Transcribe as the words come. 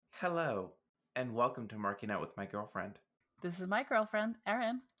Hello, and welcome to Marking Out with My Girlfriend. This is my girlfriend,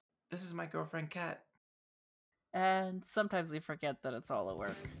 Erin. This is my girlfriend, Kat. And sometimes we forget that it's all at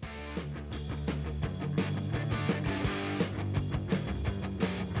work.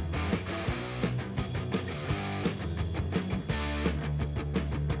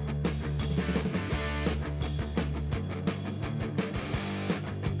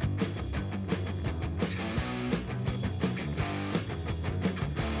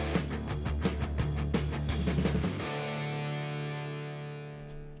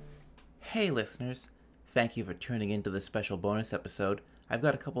 Hey listeners, thank you for tuning into this special bonus episode. I've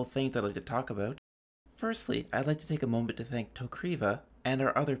got a couple of things I'd like to talk about. Firstly, I'd like to take a moment to thank Tokriva and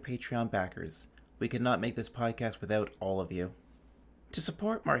our other Patreon backers. We could not make this podcast without all of you. To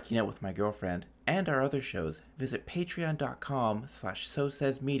support Marking Out with My Girlfriend and our other shows, visit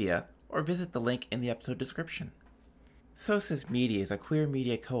patreon.com/SoSaysMedia or visit the link in the episode description. So Says Media is a queer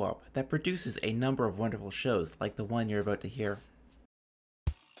media co-op that produces a number of wonderful shows like the one you're about to hear.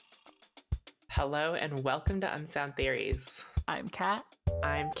 Hello and welcome to Unsound Theories. I'm Kat.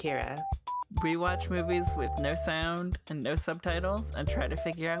 I'm Kira. We watch movies with no sound and no subtitles and try to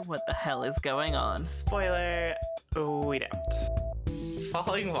figure out what the hell is going on. Spoiler, we don't.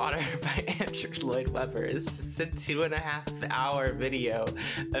 Falling Water by Andrew Lloyd Webber is just a 2.5 hour video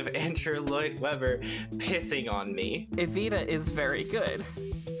of Andrew Lloyd Webber pissing on me. Evita is very good.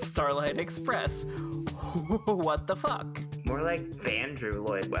 Starlight Express. What the fuck? More like Vandrew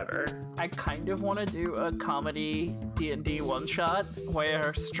Lloyd Webber. I kind of want to do a comedy D&D one-shot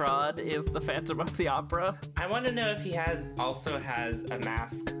where Strahd is the Phantom of the Opera. I want to know if he also has a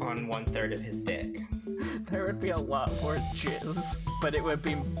mask on 1/3 of his dick. There would be a lot more jizz, but it would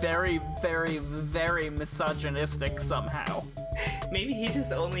be very, very, very misogynistic somehow. Maybe he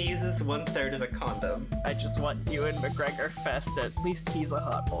just only uses 1/3 of a condom. I just want Ewan McGregor fest. At least he's a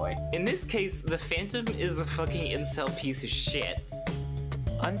hot boy. In this case, the Phantom is a fucking incel piece of shit.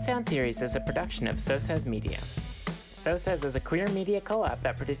 Unsound Theories is a production of So Says Media. So Says is a queer media co-op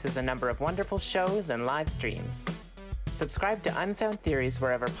that produces a number of wonderful shows and live streams. Subscribe to Unsound Theories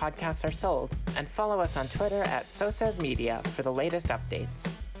wherever podcasts are sold, and follow us on Twitter at So Says Media for the latest updates.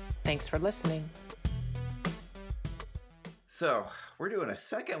 Thanks for listening. So, we're doing a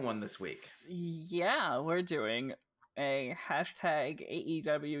second one this week. Yeah, we're doing a hashtag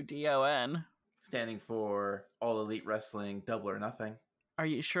AEWDON. Standing for All Elite Wrestling Double or Nothing. Are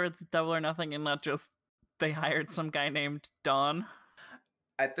you sure it's Double or Nothing and not just they hired some guy named Don?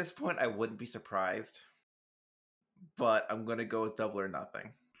 At this point, I wouldn't be surprised. But I'm going to go with Double or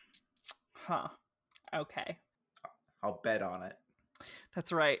Nothing. Huh. Okay. I'll bet on it.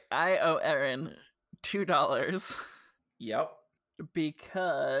 That's right. I owe Erin $2. Yep.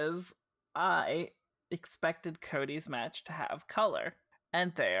 Because I expected Cody's match to have color.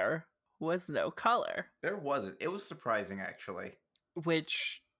 And there was no color. There wasn't. It was surprising, actually.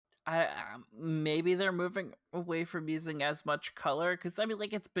 Which, maybe they're moving away from using as much color. Because, I mean,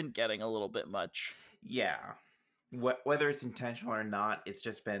 like, it's been getting a little bit much. Yeah. Whether it's intentional or not, it's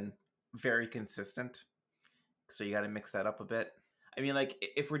just been very consistent. So you got to mix that up a bit. I mean, like,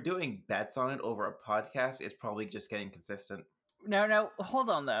 if we're doing bets on it over a podcast, it's probably just getting consistent. No, hold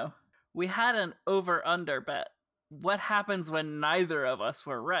on, though. We had an over-under bet. What happens when neither of us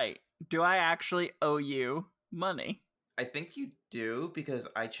were right? Do I actually owe you money? I think you do, because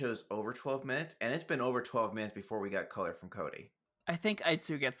I chose over 12 minutes, and it's been over 12 minutes before we got color from Cody. I think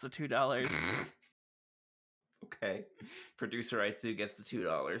Aitsu gets the $2. Okay. Producer Aitsu gets the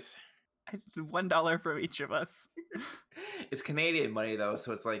 $2. $1 from each of us. It's Canadian money, though,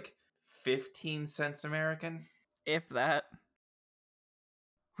 so it's like 15 cents American. If that.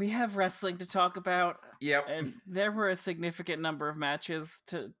 We have wrestling to talk about. Yep. And there were a significant number of matches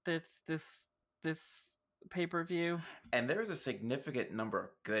to this pay-per-view. And there's a significant number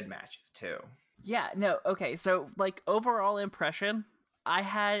of good matches, too. Yeah, no, okay, so, like, overall impression, I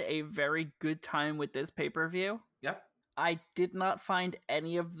had a very good time with this pay-per-view. Yep. I did not find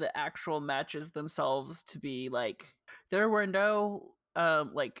any of the actual matches themselves to be, like, there were no,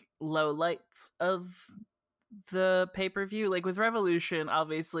 like, low lights of the pay-per-view. Like, with Revolution,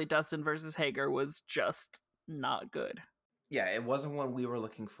 obviously, Dustin versus Hager was just not good. Yeah, it wasn't one we were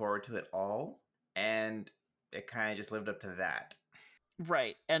looking forward to at all, and it kind of just lived up to that.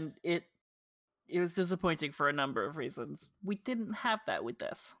 Right, and it was disappointing for a number of reasons. We didn't have that with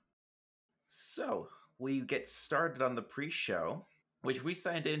this. So, we get started on the pre-show, which we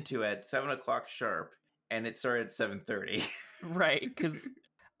signed into at 7 o'clock sharp, and it started at 7:30. Right, because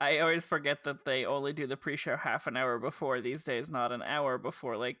I always forget that they only do the pre-show half an hour before these days, not an hour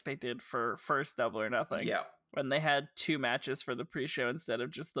before like they did for first Double or Nothing. Yeah. when they had 2 matches for the pre-show instead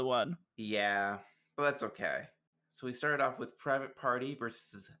of just the one. Yeah, but that's okay. So we started off with Private Party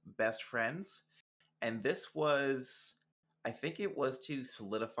versus Best Friends. And this was, I think it was to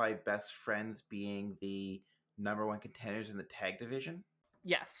solidify Best Friends being the number 1 contenders in the tag division.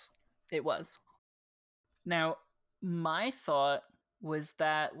 Yes, it was. Now, my thought was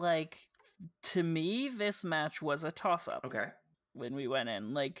that, like, to me, this match was a toss-up. Okay. When we went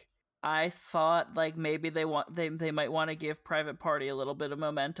in, like, I thought like maybe they might want to give Private Party a little bit of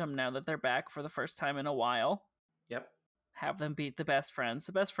momentum now that they're back for the first time in a while. Yep. Have them beat the Best Friends.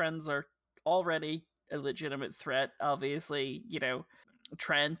 The Best Friends are already a legitimate threat. Obviously,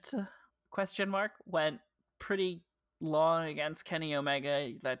 Trent went pretty long against Kenny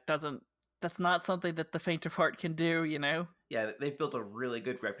Omega. That's not something that the faint of heart can do, Yeah, they've built a really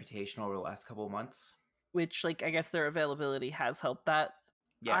good reputation over the last couple of months. Which, like, I guess their availability has helped that.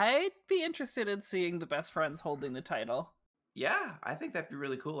 Yeah. I'd be interested in seeing the Best Friends holding the title. Yeah, I think that'd be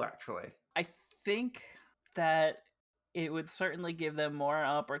really cool, actually. I think that it would certainly give them more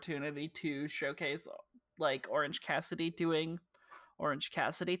opportunity to showcase, like, Orange Cassidy doing Orange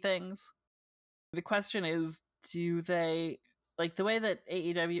Cassidy things. The question is, do they, like, the way that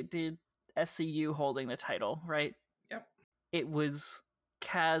AEW did SCU holding the title, right? Yep. It was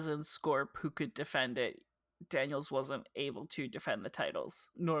Kaz and Scorp who could defend it. Daniels wasn't able to defend the titles,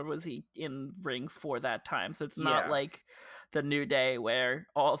 nor was he in ring for that time. So it's not like the New Day where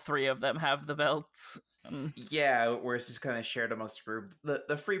all 3 of them have the belts. Yeah, where it's just kind of shared amongst the group.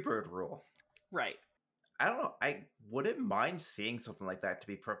 The Freebird rule. Right. I don't know. I wouldn't mind seeing something like that, to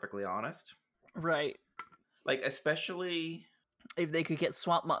be perfectly honest. Right. Like, especially if they could get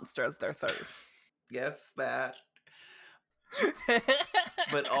Swamp Monster as their third. Yes, that.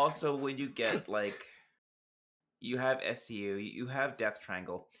 But also when you get, like, you have SCU, you have Death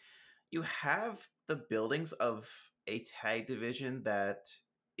Triangle, you have the buildings of a tag division that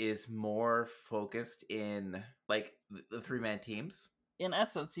is more focused in, like, the 3-man teams. In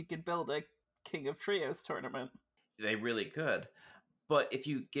essence, you could build a King of Trios tournament. They really could. But if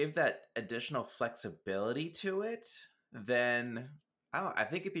you give that additional flexibility to it, then I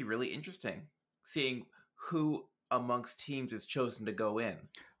think it'd be really interesting seeing who amongst teams is chosen to go in.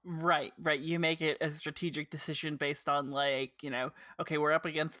 Right. You make it a strategic decision based on, like, okay, we're up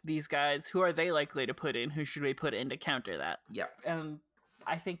against these guys. Who are they likely to put in? Who should we put in to counter that? Yeah. And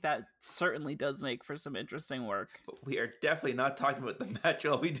I think that certainly does make for some interesting work. But we are definitely not talking about the match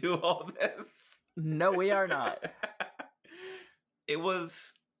while we do all this. No, we are not. It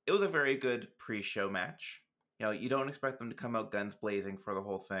was a very good pre-show match. You don't expect them to come out guns blazing for the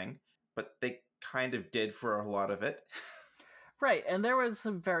whole thing, but they kind of did for a lot of it. Right, and there was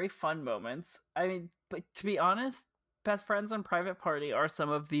some very fun moments. I mean, but to be honest, Best Friends and Private Party are some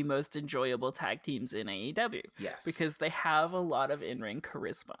of the most enjoyable tag teams in AEW. Yes. Because they have a lot of in-ring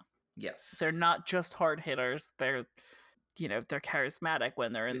charisma. Yes. They're not just hard hitters. They're charismatic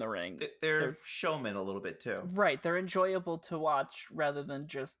when they're in the ring. They're showmen a little bit too. Right, they're enjoyable to watch rather than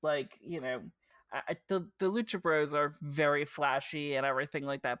just, like, the Lucha Bros are very flashy and everything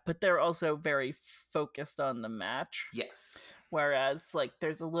like that, but they're also very focused on the match. Yes. Whereas, like,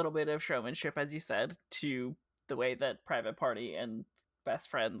 there's a little bit of showmanship, as you said, to the way that Private Party and Best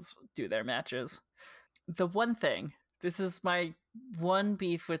Friends do their matches. The one thing, this is my one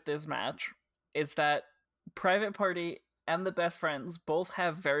beef with this match, is that Private Party and the Best Friends both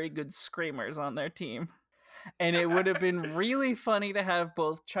have very good screamers on their team. And it would have been really funny to have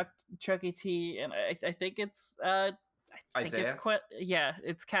both Chucky T and I think it's Isaiah?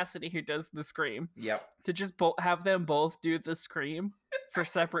 It's Cassidy who does the scream. Yep. To just have them both do the scream for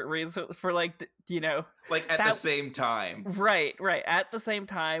separate reasons, for, like, like at the same time. Right. At the same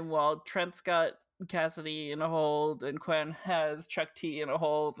time, while Trent's got Cassidy in a hold and Quen has Chuck T in a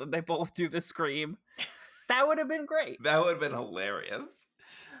hold, and they both do the scream. That would have been great. That would have been hilarious.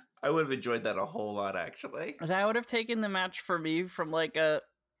 I would have enjoyed that a whole lot, actually. That would have taken the match for me from, like, a,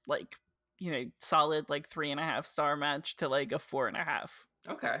 like, solid, like, 3.5 star match to, like, a 4.5.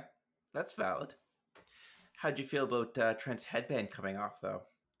 Okay. That's valid. How'd you feel about Trent's headband coming off, though?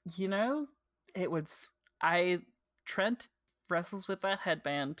 Trent wrestles with that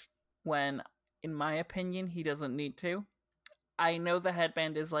headband when, in my opinion, he doesn't need to. I know the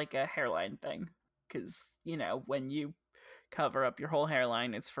headband is like a hairline thing, because, when you cover up your whole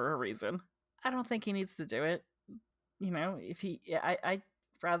hairline, it's for a reason. I don't think he needs to do it. I'd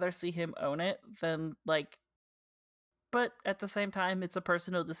rather see him own it than, like, but at the same time, it's a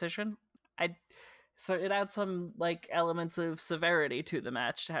personal decision. So it adds some, like, elements of severity to the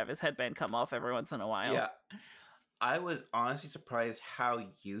match to have his headband come off every once in a while. Yeah. I was honestly surprised how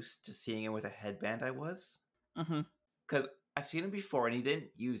used to seeing him with a headband I was. Mm-hmm. Because I've seen him before, and he didn't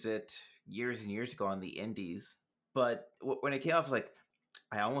use it years and years ago on the indies. But when it came out, I was like,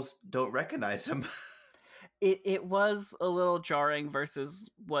 I almost don't recognize him. It was a little jarring versus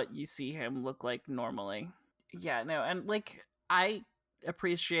what you see him look like normally. Yeah, no, and like I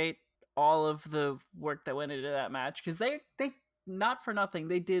appreciate all of the work that went into that match because they not for nothing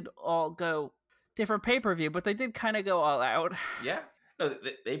they did all go different pay-per-view, but they did kind of go all out. Yeah, no,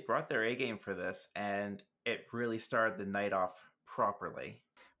 they brought their A game for this, and it really started the night off properly.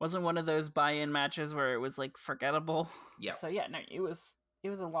 Wasn't one of those buy-in matches where it was like forgettable. Yeah. So yeah, no, it was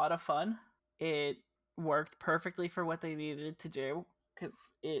a lot of fun. It worked perfectly for what they needed to do because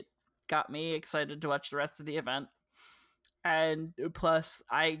it got me excited to watch the rest of the event. And plus,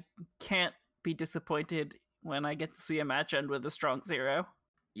 I can't be disappointed when I get to see a match end with a strong 0.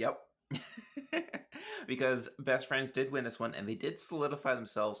 Yep. Because Best Friends did win this one, and they did solidify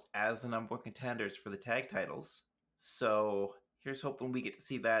themselves as the number 1 contenders for the tag titles. So here's hoping we get to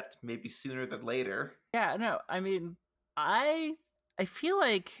see that maybe sooner than later. Yeah, no, I mean, I feel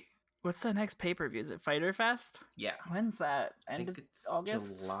like, what's the next pay-per-view? Is it Fyter Fest? Yeah. When's that? I End think of it's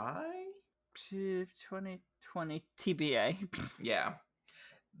August? July? 2020 TBA. Yeah.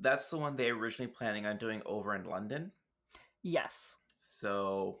 That's the one they were originally planning on doing over in London. Yes.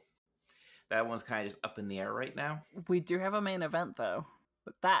 So that one's kind of just up in the air right now. We do have a main event, though.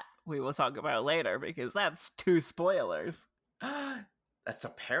 But that we will talk about later, because that's 2 spoilers. That's a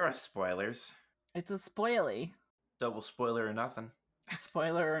pair of spoilers. It's a spoily. Double spoiler or nothing.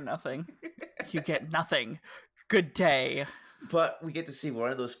 Spoiler or nothing. You get nothing. Good day. But we get to see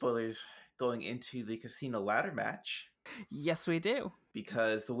one of those spoilers going into the casino ladder match. Yes, we do.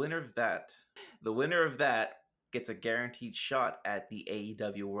 Because the winner of that gets a guaranteed shot at the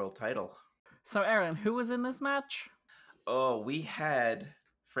AEW World Title. So, Aaron, who was in this match? Oh, we had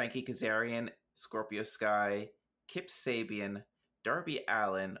Frankie Kazarian, Scorpio Sky, Kip Sabian, Darby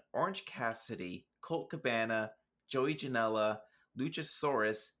Allin, Orange Cassidy, Colt Cabana, Joey Janela,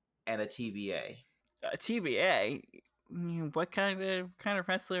 Luchasaurus, and a TBA. A TBA? What kind of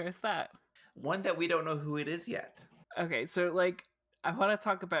wrestler is that? One that we don't know who it is yet. Okay, so like I want to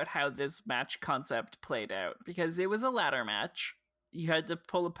talk about how this match concept played out, because it was a ladder match. You had to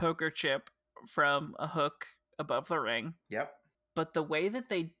pull a poker chip from a hook above the ring. Yep. But the way that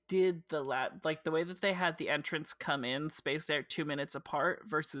they did the way that they had the entrance come in spaced out 2 minutes apart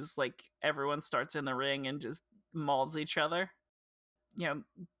versus like everyone starts in the ring and just mauls each other. You know,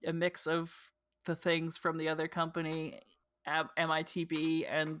 a mix of the things from the other company, MITB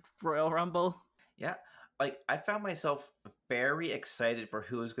and Royal Rumble. Yeah. Like, I found myself very excited for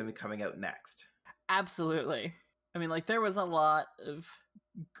who was going to be coming out next. Absolutely. I mean, like, there was a lot of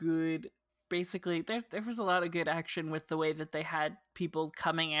good... Basically, there was a lot of good action with the way that they had people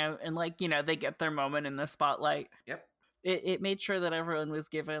coming out and, like, you know, they get their moment in the spotlight. Yep. It made sure that everyone was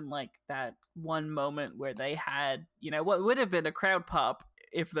given, like, that one moment where they had, you know, what would have been a crowd pop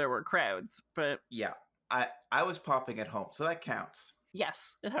if there were crowds, but... Yeah. I was popping at home, so that counts.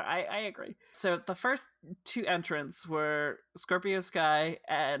 Yes, I agree. So the first 2 entrants were Scorpio Sky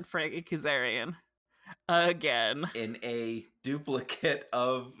and Frankie Kazarian. Again. In a duplicate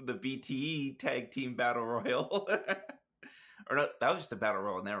of the BTE Tag Team Battle Royal. Or no, that was just a Battle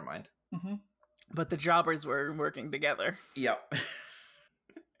Royal, never mind. Mm-hmm. But the jobbers were working together. Yep.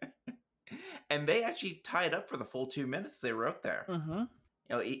 And they actually tied up for the full 2 minutes they were out there. Mm-hmm.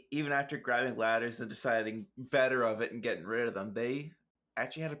 You know, even after grabbing ladders and deciding better of it and getting rid of them, they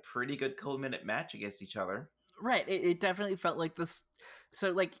actually had a pretty good couple-minute match against each other. Right. It definitely felt like this.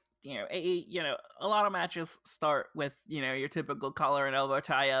 So, like, you know, a lot of matches start with, you know, your typical collar and elbow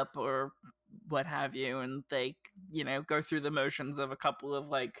tie-up or what have you, and they, you know, go through the motions of a couple of,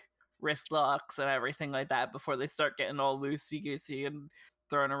 like, wrist locks and everything like that before they start getting all loosey-goosey and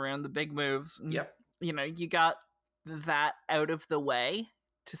throwing around the big moves. And, yep. You know, you got that out of the way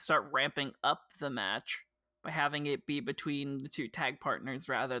to start ramping up the match by having it be between the 2 tag partners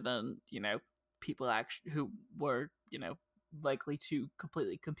rather than, you know, people actually who were, you know, likely to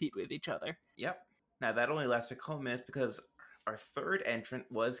completely compete with each other. Yep. Now that only lasted a couple minutes because our third entrant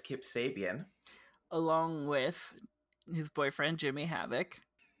was Kip Sabian, along with his boyfriend Jimmy Havoc.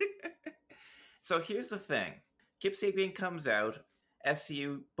 So here's the thing. Kip Sabian comes out,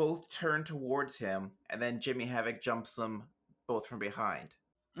 SCU both turn towards him, and then Jimmy Havoc jumps them both from behind.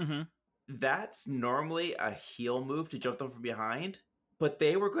 Mm-hmm. That's normally a heel move to jump them from behind, but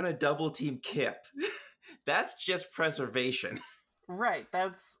they were going to double team Kip. That's just preservation. Right,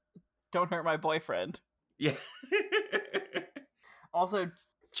 that's don't hurt my boyfriend. Yeah. Also,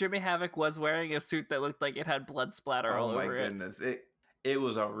 Jimmy Havoc was wearing a suit that looked like it had blood splatter all over it. Oh my goodness. It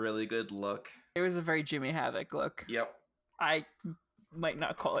was a really good look. It was a very Jimmy Havoc look. Yep. I might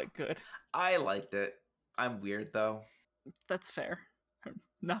not call it good. I liked it. I'm weird, though. That's fair. I'm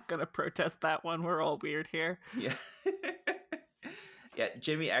not gonna protest that one. We're all weird here. Yeah. Yeah,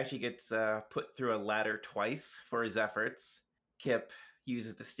 Jimmy actually gets put through a ladder twice for his efforts. Kip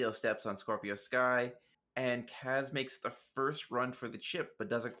uses the steel steps on Scorpio Sky, and Kaz makes the first run for the chip, but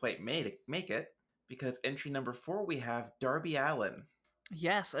doesn't quite make it, because entry number 4 we have Darby Allin.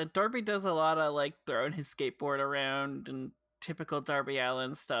 Yes, and Darby does a lot of like throwing his skateboard around and typical Darby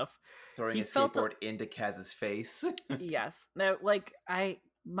Allin stuff. Throwing his skateboard into Kaz's face. Yes. Now, like,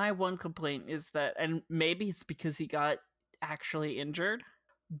 my one complaint is that, and maybe it's because he got actually injured,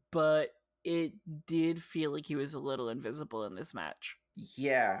 but it did feel like he was a little invisible in this match.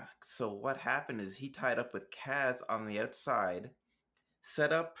 Yeah, so what happened is he tied up with Kaz on the outside,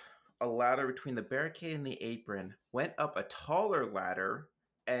 set up a ladder between the barricade and the apron, went up a taller ladder,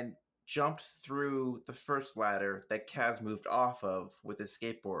 and jumped through the first ladder that Kaz moved off of with his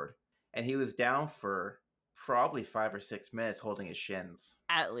skateboard. And he was down for probably 5 or 6 minutes holding his shins.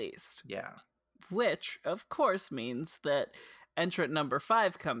 At least. Yeah. Which, of course, means that entrant number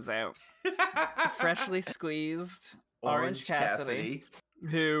 5 comes out. Freshly squeezed Orange Cassidy,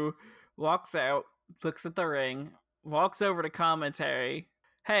 who walks out, looks at the ring, walks over to commentary.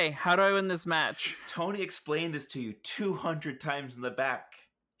 Hey, how do I win this match? Tony explained this to you 200 times in the back,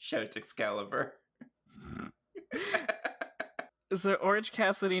 shouts Excalibur. So Orange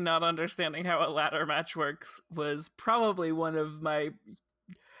Cassidy not understanding how a ladder match works was probably one of my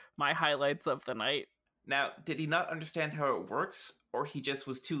highlights of the night. Now, did he not understand how it works, or he just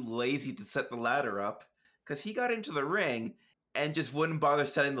was too lazy to set the ladder up? Because he got into the ring and just wouldn't bother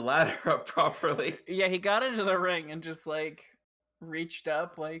setting the ladder up properly. Yeah, he got into the ring and just, like, reached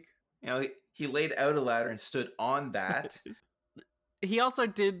up, like... You know, he laid out a ladder and stood on that. He also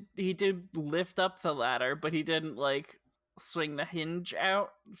did lift up the ladder, but he didn't, like, swing the hinge out,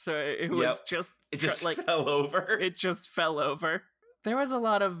 so it was just... It just fell over. It just fell over. There was a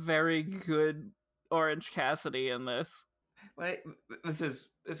lot of very good Orange Cassidy in this. Like, this is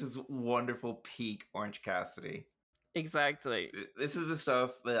wonderful peak Orange Cassidy. Exactly. This is the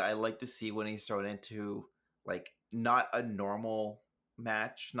stuff that I like to see when he's thrown into, like, not a normal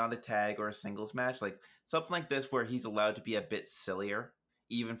match, not a tag or a singles match, like something like this where he's allowed to be a bit sillier,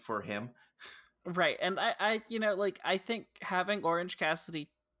 even for him. Right, and I you know, like, I think having Orange Cassidy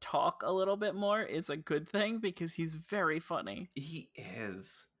talk a little bit more is a good thing because he's very funny. He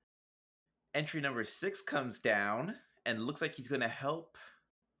is. Entry number 6 comes down and looks like he's going to help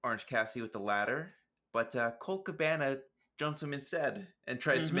Orange Cassidy with the ladder, but Colt Cabana jumps him instead and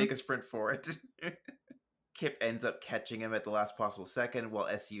tries to make a sprint for it. Kip ends up catching him at the last possible second while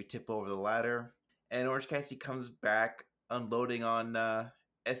SCU tip over the ladder, and Orange Cassidy comes back unloading on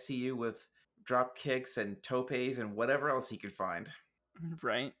SCU with drop kicks and topes and whatever else he could find.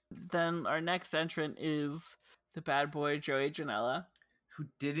 Right. Then our next entrant is the bad boy Joey Janela, who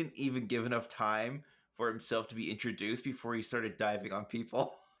didn't even give enough time for himself to be introduced before he started diving on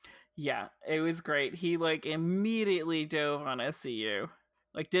people. Yeah, it was great. He, like, immediately dove on SCU.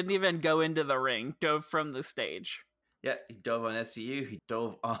 Like, didn't even go into the ring. Dove from the stage. Yeah, he dove on SCU. He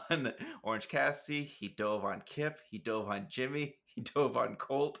dove on Orange Cassidy. He dove on Kip. He dove on Jimmy. He dove on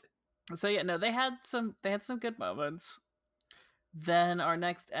Colt. So yeah, no, they had some good moments. Then our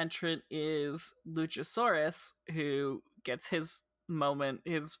next entrant is Luchasaurus, who gets his moment,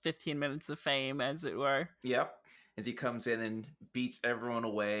 his 15 minutes of fame, as it were. Yep. As he comes in and beats everyone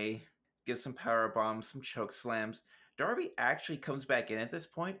away, gives some power bombs, some choke slams. Darby actually comes back in at this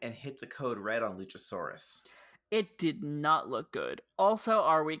point and hits a code red on Luchasaurus. It did not look good. Also,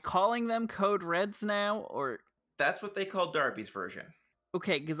 are we calling them code reds now, or... That's what they call Darby's version.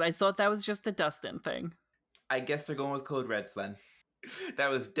 Okay, because I thought that was just a Dustin thing. I guess they're going with code reds then.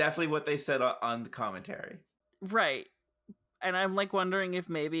 That was definitely what they said on the commentary. Right. And I'm, like, wondering if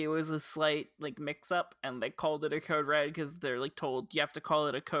maybe it was a slight, like, mix-up, and they called it a code red because they're, like, told you have to call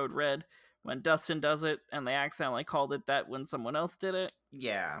it a code red when Dustin does it, and they accidentally called it that when someone else did it.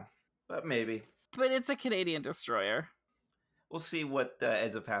 Yeah, but maybe. But it's a Canadian Destroyer. We'll see what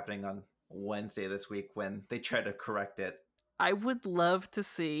ends up happening on Wednesday this week when they try to correct it. I would love to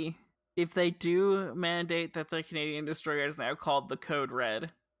see if they do mandate that the Canadian Destroyer is now called the Code Red.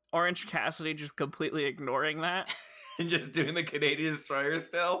 Orange Cassidy just completely ignoring that. And just doing the Canadian Destroyer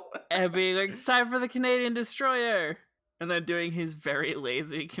still? And being like, it's time for the Canadian Destroyer! And then doing his very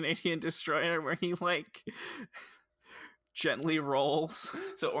lazy Canadian Destroyer where he, like, gently rolls.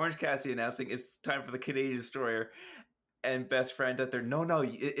 So Orange Cassidy announcing it's time for the Canadian Destroyer, and best friend out there, no,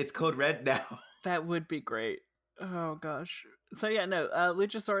 it's Code Red now. That would be great. Oh, gosh. So yeah, no,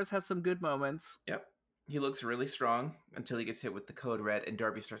 Luchasaurus has some good moments. Yep. He looks really strong until he gets hit with the code red and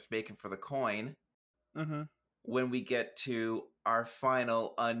Darby starts making for the coin. Mm-hmm. When we get to our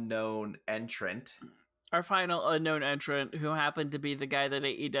final unknown entrant. Our final unknown entrant, who happened to be the guy that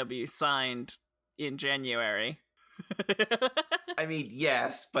AEW signed in January. I mean,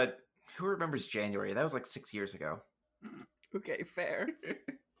 yes, but who remembers January? That was like 6 years ago. Okay, fair.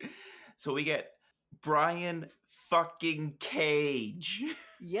 So we get Brian fucking Cage.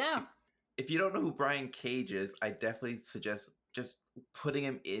 Yeah. If you don't know who Brian Cage is, I definitely suggest just putting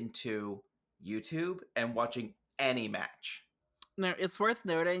him into YouTube and watching any match. Now, it's worth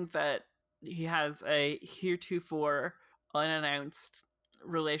noting that he has a heretofore unannounced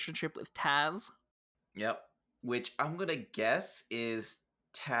relationship with Taz. Yep. Which I'm going to guess is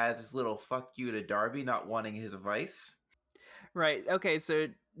Taz's little fuck you to Darby not wanting his advice. Right. Okay, so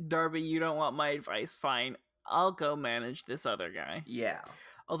Darby, you don't want my advice. Fine. I'll go manage this other guy. Yeah.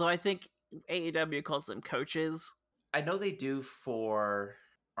 Although I think AEW calls them coaches. I know they do for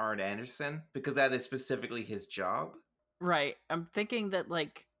Arn Anderson because that is specifically his job. Right. I'm thinking that,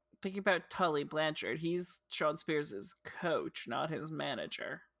 like, thinking about Tully Blanchard, he's Sean Spears' coach, not his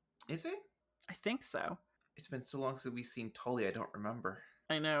manager. Is it? I think so. It's been so long since we've seen Tully, I don't remember.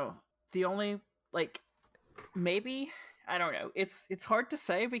 I know. The only, like, maybe, I don't know. It's hard to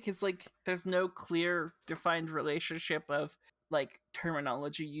say because, like, there's no clear defined relationship of, like,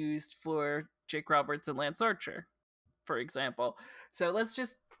 terminology used for Jake Roberts and Lance Archer, for example. So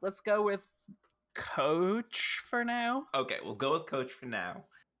let's go with coach for now. Okay, we'll go with coach for now.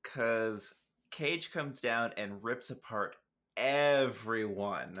 Because Cage comes down and rips apart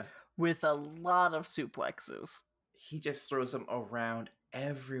everyone. With a lot of suplexes. He just throws them around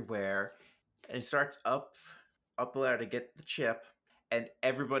everywhere. And he starts up the ladder to get the chip. And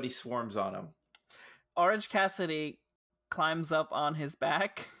everybody swarms on him. Orange Cassidy climbs up on his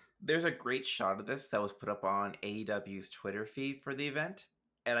back. There's a great shot of this that was put up on AEW's Twitter feed for the event.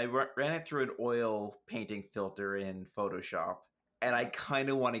 And I ran it through an oil painting filter in Photoshop. And I kind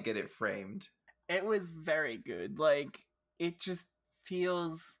of want to get it framed. It was very good. Like, it just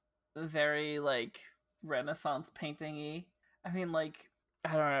feels very, like, Renaissance painting-y. I mean, like,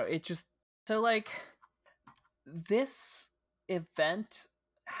 I don't know. It just... So, like, this event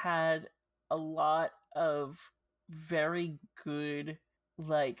had a lot of very good,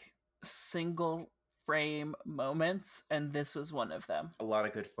 like, single frame moments, and this was one of them. A lot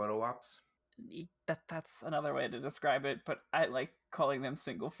of good photo ops. That's another way to describe it, but I like calling them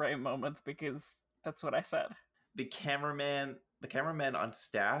single frame moments because that's what I said. The cameramen on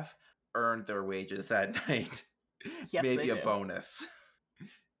staff earned their wages that night. Yes, maybe they a did. bonus.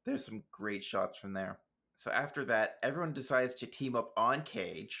 There's some great shots from there. So after that, everyone decides to team up on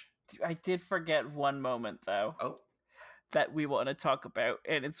Cage. I did forget one moment though. Oh. That we want to talk about,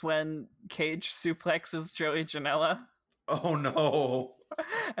 and it's when Cage suplexes Joey Janela. Oh no.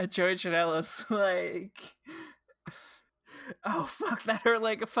 And Joey Janela's like, oh fuck, that hurt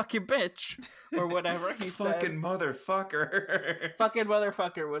like a fucking bitch. Or whatever he said. Fucking motherfucker. Fucking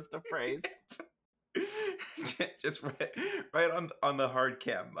motherfucker was the phrase. Just right on the hard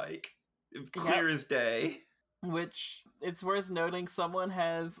cam mic. Clear as day. Which, it's worth noting, someone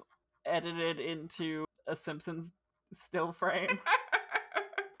has edited into a Simpsons still frame.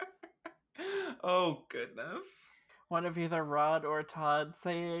 Oh goodness. One of either Rod or Todd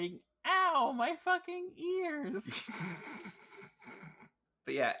saying, ow, my fucking ears.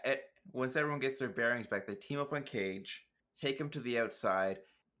 But yeah, once everyone gets their bearings back, they team up on Cage, take him to the outside,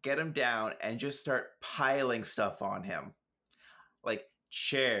 get him down, and just start piling stuff on him. Like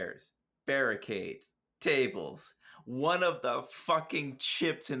chairs, barricades, tables. One of the fucking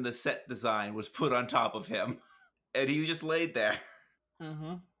chips in the set design was put on top of him. And he just laid there.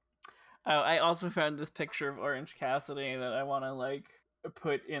 Mm-hmm. Oh, I also found this picture of Orange Cassidy that I want to, like,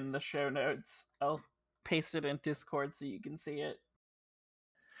 put in the show notes. I'll paste it in Discord so you can see it.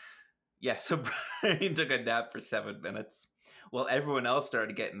 Yeah, so Brian took a nap for 7 minutes, while everyone else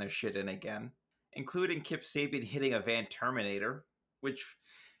started getting their shit in again, including Kip Sabian hitting a Van Terminator, which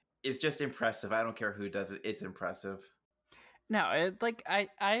is just impressive. I don't care who does it, it's impressive. No,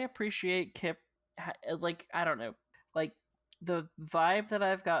 I appreciate Kip, like, I don't know, like, the vibe that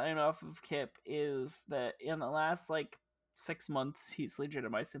I've gotten off of Kip is that in the last, like, 6 months, he's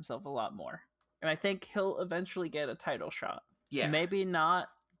legitimized himself a lot more. And I think he'll eventually get a title shot. Yeah. Maybe not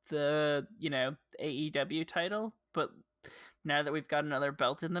the, AEW title, but now that we've got another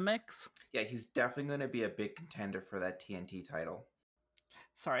belt in the mix. Yeah, he's definitely going to be a big contender for that TNT title.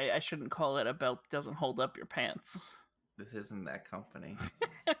 Sorry, I shouldn't call it a belt that doesn't hold up your pants. This isn't that company.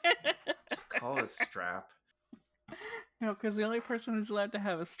 Just call it a strap. No, because the only person who's allowed to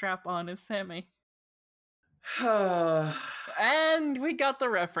have a strap on is Sammy. I And we got the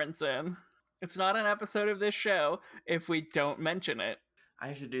reference in. It's not an episode of this show if we don't mention it.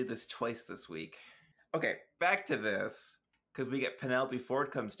 should do this twice this week. Okay, back to this. Because we get Penelope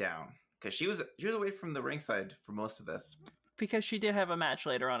Ford comes down. Because she was away from the ringside for most of this. Because she did have a match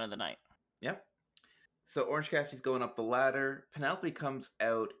later on in the night. Yep. So Orange Cassidy's going up the ladder. Penelope comes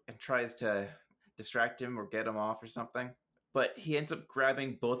out and tries to distract him or get him off or something. But he ends up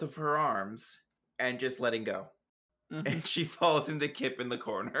grabbing both of her arms and just letting go. Mhm. And she falls into Kip in the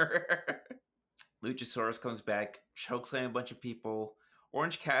corner. Luchasaurus comes back, chokeslam a bunch of people.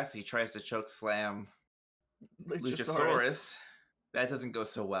 Orange Cassidy tries to chokeslam Luchasaurus. That doesn't go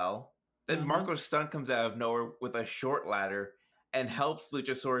so well. Then Mhm. Marco Stunt comes out of nowhere with a short ladder and helps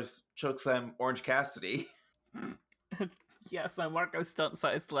Luchasaurus chokeslam Orange Cassidy. Yes, a Marco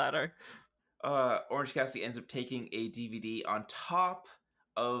stunt-sized ladder. Orange Cassidy ends up taking a DVD on top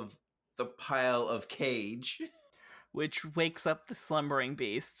of the pile of Cage. Which wakes up the slumbering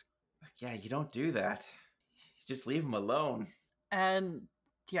beast. Yeah, you don't do that. You just leave him alone. And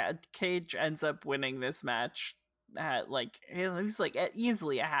yeah, Cage ends up winning this match at it was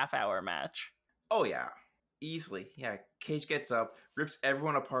easily a half-hour match. Oh yeah, easily. Yeah, Cage gets up, rips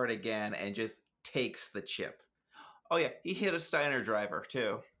everyone apart again, and just takes the chip. Oh yeah, he hit a Steiner driver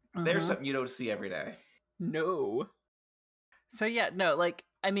too. There's Mhm. something you don't see every day. No. So yeah, no,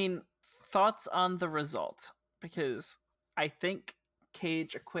 thoughts on the result? Because I think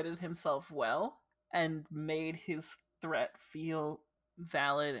Cage acquitted himself well and made his threat feel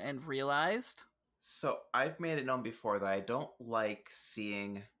valid and realized. So I've made it known before that I don't like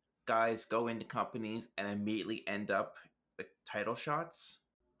seeing guys go into companies and immediately end up with title shots.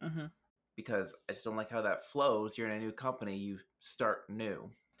 Mm-hmm. Because I just don't like how that flows. You're in a new company, you start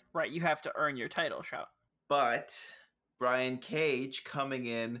new. Right, you have to earn your title shot. But Brian Cage coming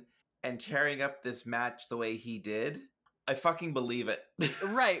in and tearing up this match the way he did, I fucking believe it.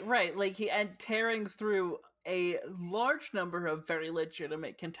 Right, and tearing through a large number of very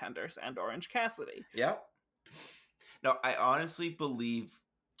legitimate contenders and Orange Cassidy. Yep. No, I honestly believe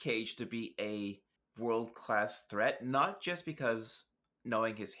Cage to be a world-class threat, not just because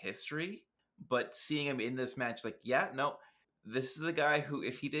knowing his history, but seeing him in this match, this is a guy who,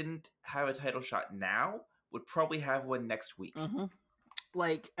 if he didn't have a title shot now, would probably have one next week. Mm-hmm.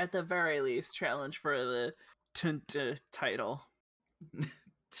 At the very least, challenge for the title.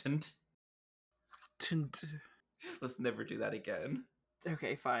 Let's never do that again.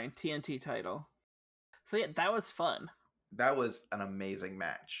 Okay, fine. TNT title. So yeah, that was fun. That was an amazing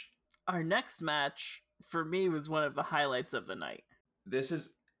match. Our next match, for me, was one of the highlights of the night. This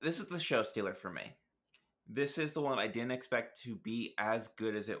is the show stealer for me. This is the one I didn't expect to be as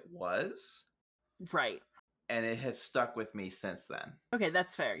good as it was. Right. And it has stuck with me since then. Okay,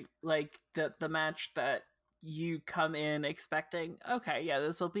 that's fair. The match that you come in expecting, okay, yeah,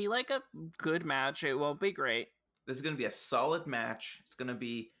 this will be a good match. It won't be great. This is going to be a solid match. It's going to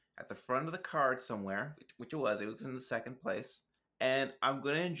be at the front of the card somewhere, which it was. It was in the second place. And I'm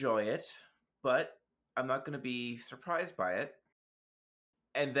going to enjoy it, but I'm not going to be surprised by it.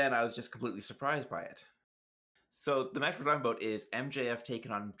 And then I was just completely surprised by it. So the match we're talking about is MJF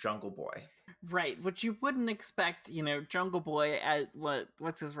taking on Jungle Boy. Right, which you wouldn't expect, Jungle Boy at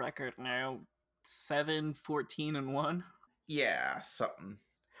what's his record now? 7-14-1? Yeah, something.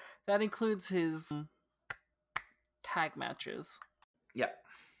 That includes his tag matches. Yeah.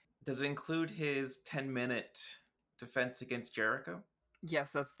 Does it include his 10-minute defense against Jericho?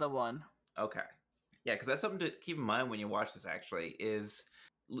 Yes, that's the one. Okay. Yeah, because that's something to keep in mind when you watch this, actually, is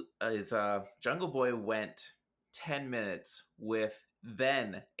Jungle Boy went 10 minutes with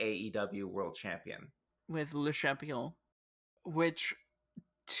then AEW World Champion. With Le Champion. Which,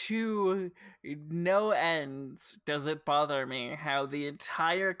 to no ends does it bother me how the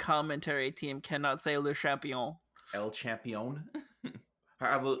entire commentary team cannot say Le Champion. El Champion?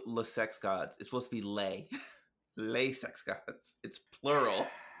 How about Le Sex Gods? It's supposed to be Les. Les Sex Gods. It's plural.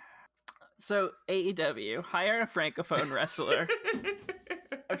 So, AEW, hire a Francophone wrestler.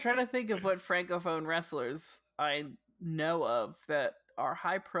 I'm trying to think of what Francophone wrestlers I know of that are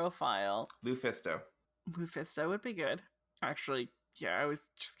high profile. Lufisto. Lufisto would be good. Actually, yeah,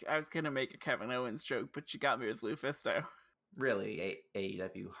 I was gonna make a Kevin Owens joke, but you got me with Lufisto. Really,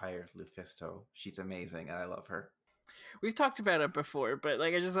 AEW hired Lufisto. She's amazing, and I love her. We've talked about it before, but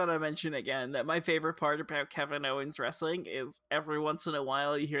I just want to mention again that my favorite part about Kevin Owens wrestling is every once in a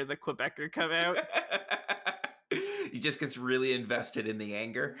while you hear the Quebecer come out. He just gets really invested in the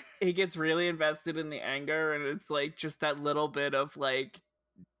anger. He gets really invested in the anger, and it's just that little bit of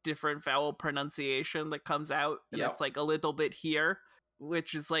different vowel pronunciation that comes out, and Yep. it's like a little bit here,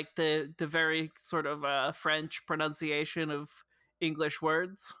 which is like the very sort of French pronunciation of English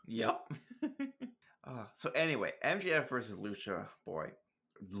words. Yep. So anyway, MJF versus Lucha Boy.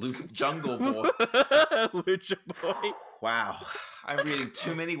 Jungle Boy. Lucha Boy. Wow. I'm reading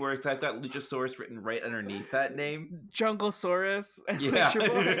too many words. I've got Luchasaurus written right underneath that name. Junglesaurus. Yeah. Lucha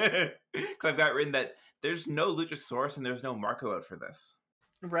Boy. Because I've got written that there's no Luchasaurus and there's no Marco out for this.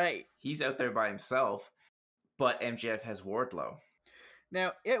 Right. He's out there by himself, but MJF has Wardlow.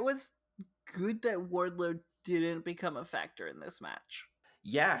 Now, it was good that Wardlow didn't become a factor in this match.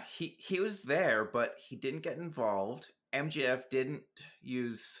 Yeah, he was there, but he didn't get involved. MJF didn't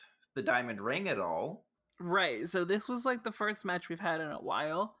use the diamond ring at all. Right, so this was like the first match we've had in a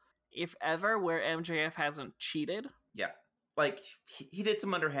while, if ever, where MJF hasn't cheated. Yeah, like he did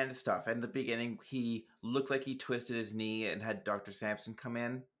some underhanded stuff. In the beginning, he looked like he twisted his knee and had Dr. Sampson come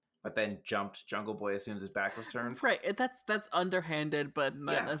in, but then jumped Jungle Boy as soon as his back was turned. Right, that's underhanded, but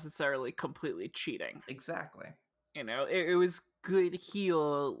not Yeah. necessarily completely cheating. Exactly. You know, it was good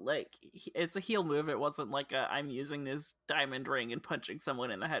heel, like, it's a heel move. It wasn't like I'm using this diamond ring and punching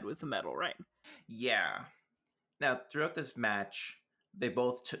someone in the head with a metal ring. Yeah. Now, throughout this match, they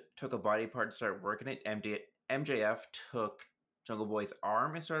both took a body part and started working it. MJF took Jungle Boy's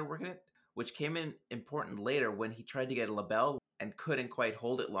arm and started working it, which came in important later when he tried to get a label and couldn't quite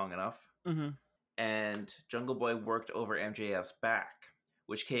hold it long enough. Mm-hmm. And Jungle Boy worked over MJF's back,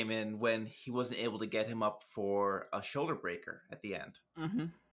 which came in when he wasn't able to get him up for a shoulder breaker at the end. Mm-hmm.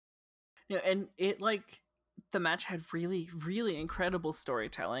 Yeah, and it, like, the match had really, really incredible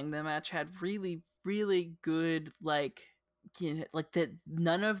storytelling. The match had really, really good, like, you know, like, that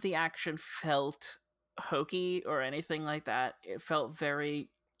none of the action felt hokey or anything like that. It felt very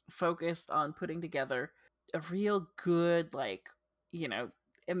focused on putting together a real good, like, you know,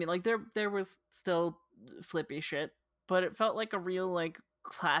 I mean, like, there was still flippy shit, but it felt like a real, like,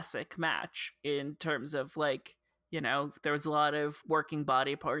 classic match in terms of, like, you know, there was a lot of working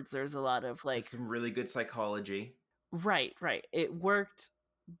body parts. There's a lot of, like, some really good psychology. Right. It worked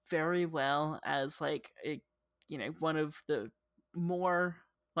very well as, like, you know, one of the more,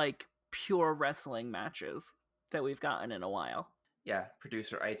 like, pure wrestling matches that we've gotten in a while. Yeah,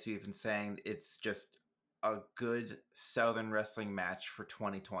 producer Aitsu even saying it's just a good Southern wrestling match for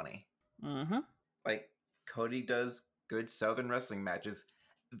 2020. Mm-hmm. Like, Cody does good Southern wrestling matches.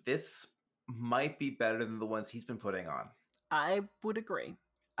 This might be better than the ones he's been putting on. I would agree.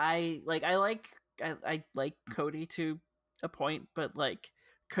 I like Cody to a point, but, like,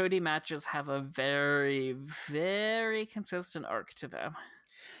 Cody matches have a very, very consistent arc to them.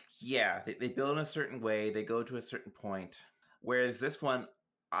 Yeah, they build in a certain way, they go to a certain point. Whereas this one,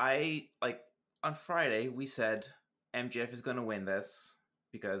 on Friday, we said MJF is going to win this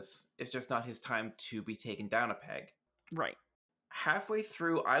because it's just not his time to be taken down a peg. Right. Halfway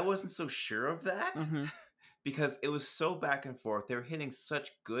through, I wasn't so sure of that because it was so back and forth. They were hitting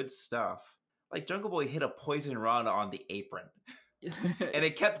such good stuff. Like, Jungle Boy hit a poison rod on the apron. And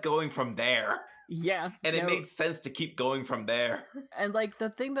it kept going from there. Yeah. And it made sense to keep going from there. And, like, the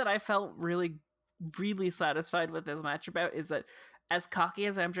thing that I felt really, really satisfied with this match about is that as cocky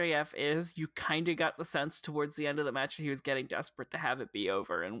as MJF is, you kind of got the sense towards the end of the match that he was getting desperate to have it be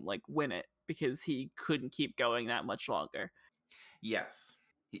over and, like, win it because he couldn't keep going that much longer. Yes.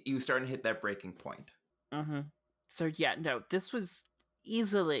 He was starting to hit that breaking point. Mm-hmm. So, yeah, no, this was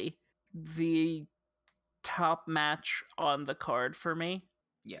easily the top match on the card for me.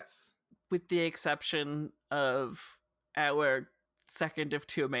 Yes. With the exception of our second of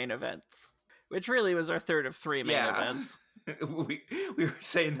two main events, which really was our third of three main events. we were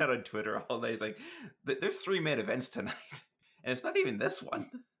saying that on Twitter all day. It's like, there's 3 main events tonight. And it's not even this one.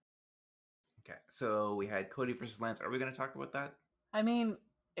 Okay, so we had Cody versus Lance. Are we going to talk about that? I mean,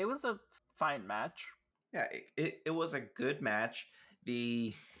 it was a fine match. Yeah, it was a good match.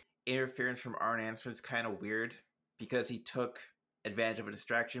 The interference from Arn Anderson is kind of weird because he took advantage of a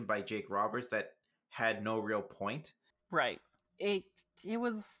distraction by Jake Roberts that had no real point. Right. It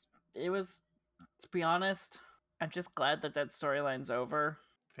was, to be honest, I'm just glad that storyline's over.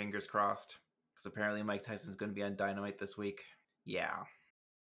 Fingers crossed. Because apparently Mike Tyson's going to be on Dynamite this week. Yeah.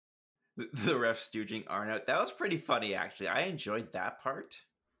 The ref stooging Arn out. That was pretty funny, actually. I enjoyed that part.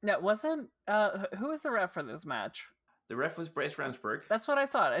 No, it wasn't... who was the ref for this match? The ref was Bryce Remsburg. That's what I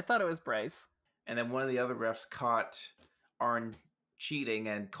thought. I thought it was Bryce. And then one of the other refs caught Arn cheating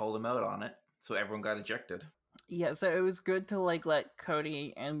and called him out on it. So everyone got ejected. Yeah, so it was good to, like, let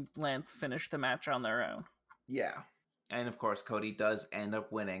Cody and Lance finish the match on their own. Yeah. And of course, Cody does end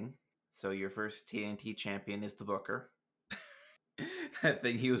up winning. So your first TNT champion is the Booker. That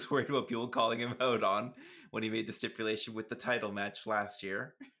thing he was worried about people calling him out on when he made the stipulation with the title match last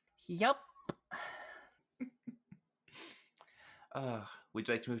year. Yep. Would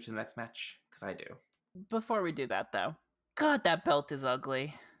you like to move to the next match? Because I do. Before we do that, though, God, that belt is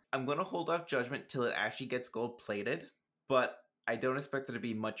ugly. I'm going to hold off judgment till it actually gets gold plated, but I don't expect there to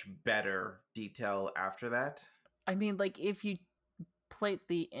be much better detail after that. I mean, like, if you plate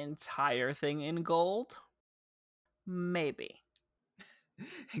the entire thing in gold, maybe.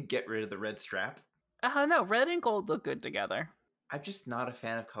 Get rid of the red strap. I don't know, red and gold look good together. I'm just not a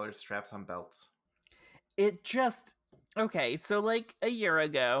fan of colored straps on belts. It just... Okay, so like a year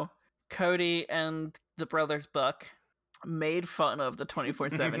ago, Cody and the Brothers Buck made fun of the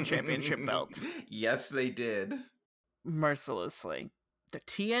 24/7 championship belt. Yes, they did. Mercilessly. The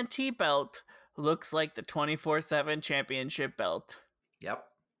TNT belt looks like the 24/7 championship belt. Yep.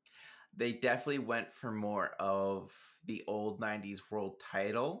 They definitely went for more of the old 90s world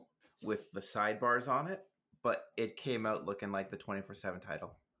title with the sidebars on it, but it came out looking like the 24/7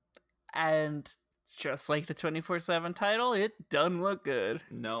 title. And just like the 24/7 title, it doesn't look good.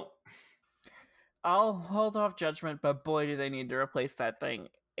 Nope. I'll hold off judgment, but boy, do they need to replace that thing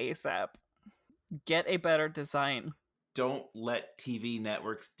ASAP. Get a better design. Don't let TV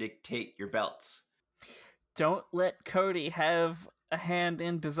networks dictate your belts. Don't let Cody have a hand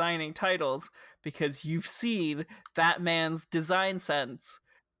in designing titles, because you've seen that man's design sense,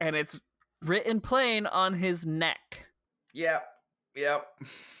 and it's written plain on his neck. Yep.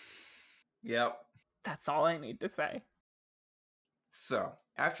 That's all I need to say. So,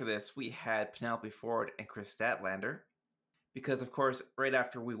 after this, we had Penelope Ford and Chris Statlander. Because, of course, right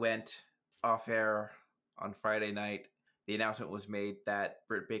after we went off air on Friday night, the announcement was made that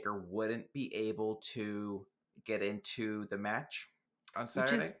Britt Baker wouldn't be able to get into the match on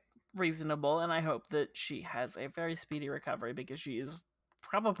Saturday. Which is reasonable, and I hope that she has a very speedy recovery, because she is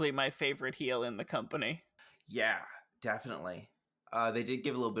probably my favorite heel in the company. Yeah, definitely. They did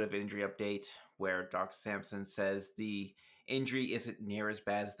give a little bit of injury update where Dr. Sampson says the injury isn't near as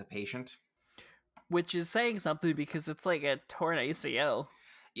bad as the patient. Which is saying something, because it's like a torn ACL.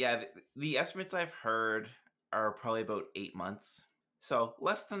 Yeah, the estimates I've heard are probably about 8 months. So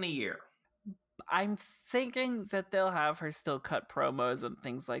less than a year. I'm thinking that they'll have her still cut promos and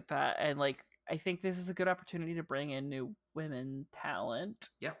things like that. And like, I think this is a good opportunity to bring in new women talent.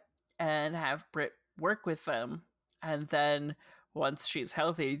 Yep. And have Britt work with them. And then once she's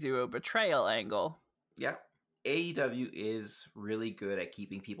healthy, do a betrayal angle. Yep. AEW is really good at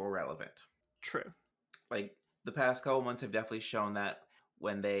keeping people relevant. True. Like, the past couple months have definitely shown that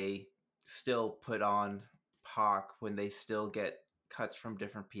when they still put on Pac, when they still get cuts from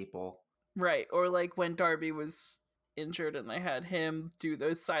different people. Right, or like when Darby was injured and they had him do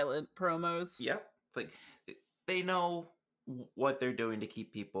those silent promos. Yep. Like, they know what they're doing to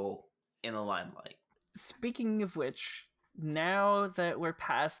keep people in the limelight. Speaking of which, now that we're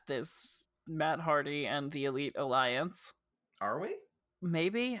past this Matt Hardy and the Elite Alliance... Are we?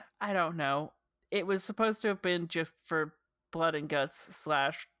 Maybe? I don't know. It was supposed to have been just for Blood and Guts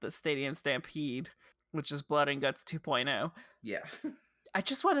 / the Stadium Stampede, which is Blood and Guts 2.0. Yeah. I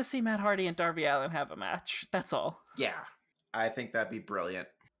just want to see Matt Hardy and Darby Allin have a match. That's all. Yeah. I think that'd be brilliant.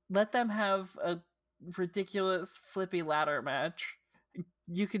 Let them have a ridiculous flippy ladder match.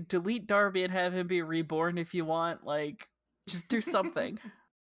 You could delete Darby and have him be reborn if you want. Like, just do something.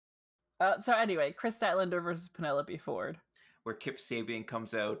 So anyway, Chris Statlander versus Penelope Ford. Where Kip Sabian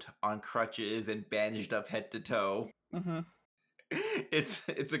comes out on crutches and bandaged up head to toe. Mm-hmm.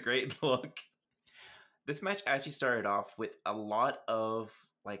 It's a great look. This match actually started off with a lot of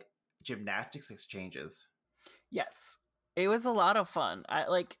like gymnastics exchanges. Yes, it was a lot of fun. I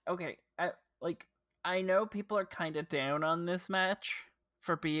know people are kind of down on this match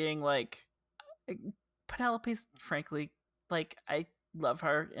for being like, Penelope's frankly, like, I love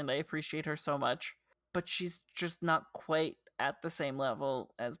her and I appreciate her so much, but she's just not quite at the same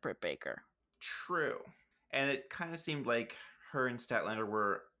level as Britt Baker. True. And it kind of seemed like her and Statlander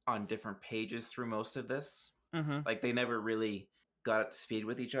were on different pages through most of this. Mm-hmm. Like, they never really got up to speed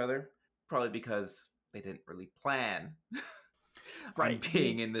with each other. Probably because they didn't really plan on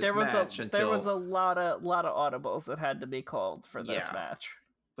being in this match until... There was a lot of audibles that had to be called for this match.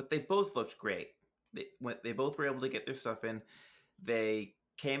 But they both looked great. They both were able to get their stuff in. They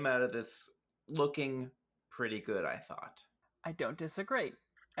came out of this looking pretty good, I thought. I don't disagree.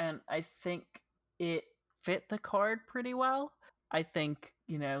 And I think it fit the card pretty well. I think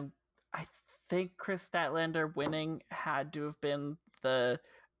Chris Statlander winning had to have been the,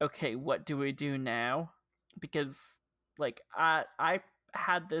 okay, what do we do now? Because, like, I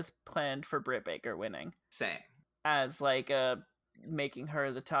had this planned for Britt Baker winning. Same. As, like, a making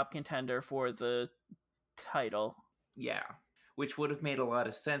her the top contender for the title. Yeah, which would have made a lot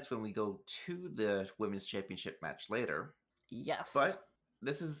of sense when we go to the women's championship match later. Yes. But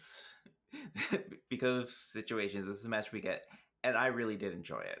this is, because of situations, this is the match we get, and I really did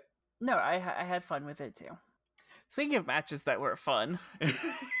enjoy it. No, I had fun with it too. Speaking of matches that were fun.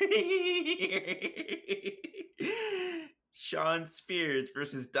 Shawn Spears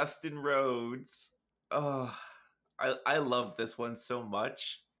versus Dustin Rhodes. Oh, I love this one so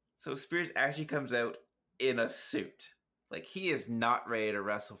much. So Spears actually comes out in a suit. Like, he is not ready to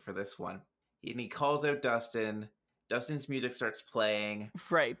wrestle for this one. And he calls out Dustin. Dustin's music starts playing.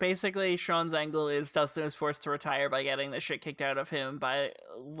 Right. Basically, Shawn's angle is Dustin was forced to retire by getting the shit kicked out of him by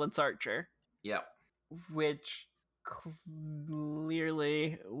Lance Archer. Yep. Which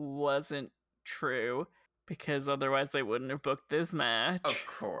clearly wasn't true, because otherwise they wouldn't have booked this match. Of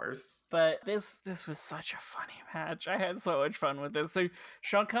course. But this was such a funny match. I had so much fun with this. So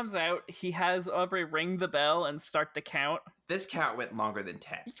Shawn comes out, he has Aubrey ring the bell and start the count. This count went longer than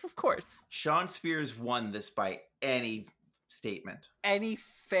 10. Of course. Shawn Spears won this by any statement. Any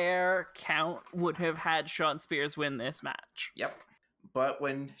fair count would have had Shawn Spears win this match. Yep. But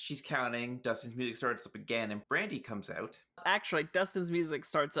when she's counting, Dustin's music starts up again and Brandy comes out. Actually, Dustin's music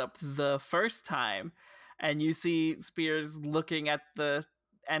starts up the first time, and you see Spears looking at the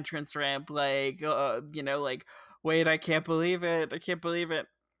entrance ramp like, like, wait, I can't believe it.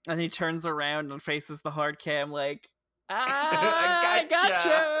 And he turns around and faces the hard cam like, I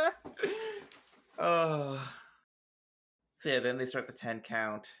gotcha. Oh. So yeah, then they start the 10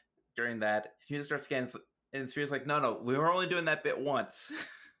 count. During that, his music starts again, and Spears like, no, we were only doing that bit once.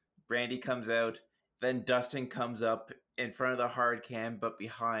 Brandy comes out, then Dustin comes up in front of the hard cam, but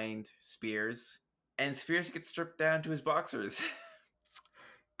behind Spears. And Spears gets stripped down to his boxers.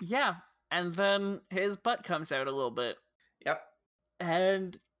 Yeah, and then his butt comes out a little bit. Yep.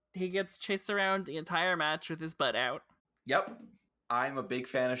 And he gets chased around the entire match with his butt out. Yep. I'm a big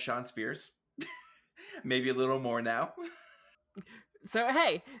fan of Shawn Spears. Maybe a little more now. So,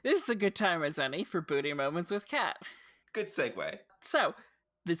 hey, this is a good time as any for Booty Moments with Kat. Good segue. So,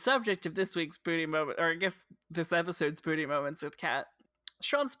 the subject of this week's Booty Moment, or I guess this episode's Booty Moments with Kat,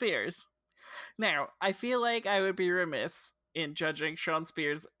 Shawn Spears. Now, I feel like I would be remiss in judging Shawn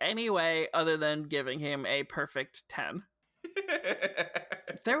Spears any way other than giving him a perfect 10.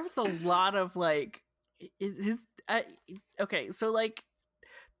 There was a lot of, like, okay, so, like,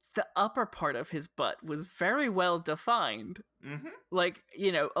 the upper part of his butt was very well defined. Mm-hmm. Like,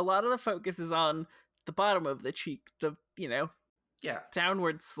 a lot of the focus is on the bottom of the cheek, the,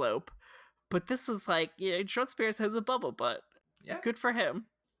 downward slope. But this is like, Shawn Spears has a bubble butt. Yeah. Good for him.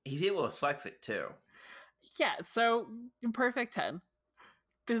 He's able to flex it, too. Yeah, so, perfect 10.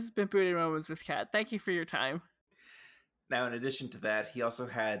 This has been Booty Moments with Kat. Thank you for your time. Now, in addition to that, he also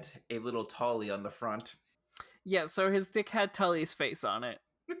had a little Tully on the front. Yeah, so his dick had Tully's face on it.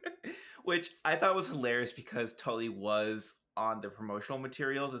 Which I thought was hilarious because Tully was on the promotional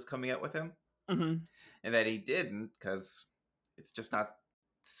materials that's coming out with him. Mm-hmm. And that he didn't because it's just not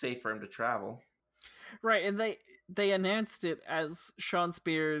safe for him to travel. Right, and they announced it as Shawn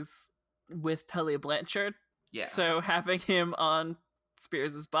Spears with Tully Blanchard. Yeah. So having him on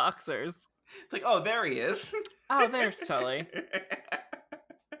Spears' boxers. It's like, oh, there he is. Oh, there's Tully.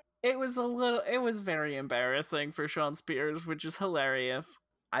 It was very embarrassing for Shawn Spears, which is hilarious.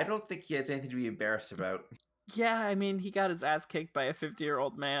 I don't think he has anything to be embarrassed about. Yeah, I mean, he got his ass kicked by a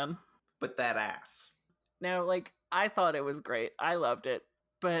 50-year-old man. But that ass. Now, like, I thought it was great. I loved it.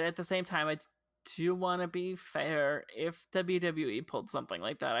 But at the same time, I do want to be fair. If WWE pulled something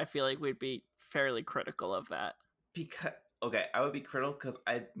like that, I feel like we'd be fairly critical of that. Because, okay, I would be critical because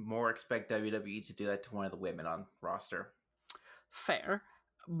I'd more expect WWE to do that to one of the women on roster. Fair.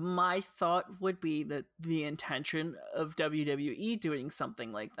 My thought would be that the intention of WWE doing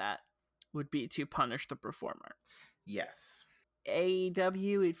something like that would be to punish the performer. Yes.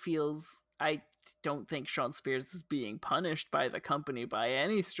 AEW, it feels, I don't think Shawn Spears is being punished by the company by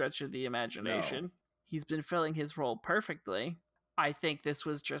any stretch of the imagination. No. He's been filling his role perfectly. I think this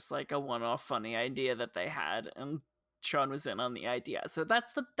was just like a one-off funny idea that they had, and Shawn was in on the idea. So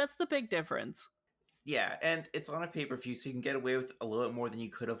that's the big difference. Yeah, and it's on a pay-per-view, so you can get away with a little bit more than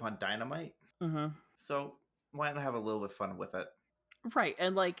you could have on Dynamite. Mm-hmm. So why not have a little bit of fun with it? Right,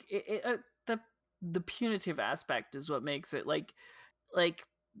 and like the punitive aspect is what makes it like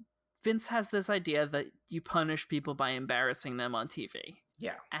Vince has this idea that you punish people by embarrassing them on TV.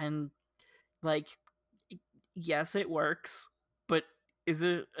 Yeah, and like, yes, it works, but is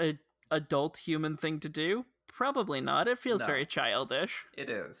it an adult human thing to do? Probably not. It feels very childish. It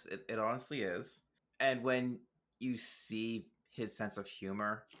is. It honestly is. And when you see his sense of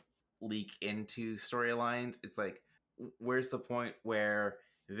humor leak into storylines. It's like, where's the point where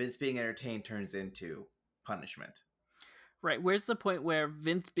Vince being entertained turns into punishment? Right. Where's the point where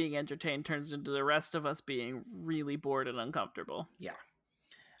Vince being entertained turns into the rest of us being really bored and uncomfortable? Yeah.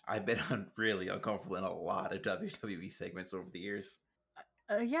 I've been really uncomfortable in a lot of WWE segments over the years.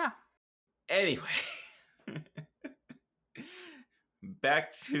 Yeah. Anyway,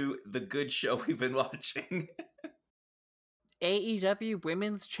 back to the good show we've been watching. AEW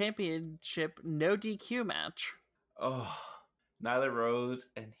Women's Championship no DQ match. Oh, Nyla Rose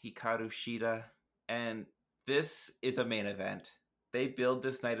and Hikaru Shida. And this is a main event. They build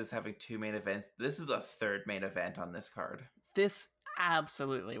this night as having 2 main events. This is a 3rd main event on this card. This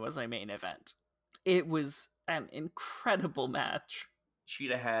absolutely was a main event. It was an incredible match.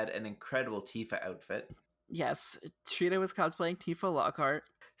 Shida had an incredible Tifa outfit. Yes, Shida was cosplaying Tifa Lockhart,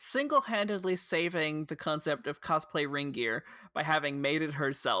 single-handedly saving the concept of cosplay ring gear by having made it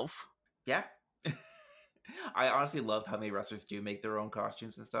herself. Yeah. I honestly love how many wrestlers do make their own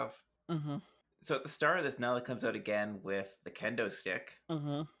costumes and stuff. Mm-hmm. So at the start of this, Nyla comes out again with the kendo stick.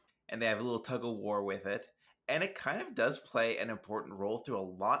 Mm-hmm. And they have a little tug-of-war with it. And it kind of does play an important role through a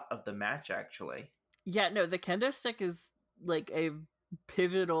lot of the match, actually. Yeah, no, the kendo stick is like a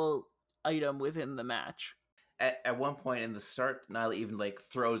pivotal item within the match. At one point in the start, Nyla even like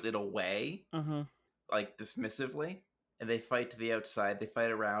throws it away, Mm-hmm. like dismissively. And they fight to the outside. They fight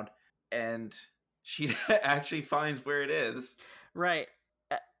around. And she actually finds where it is. Right.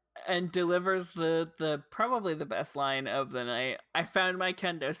 And delivers the probably the best line of the night. I found my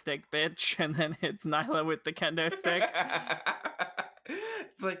kendo stick, bitch. And then hits Nyla with the kendo stick.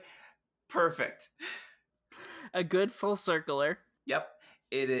 It's like, perfect. A good full circler. Yep.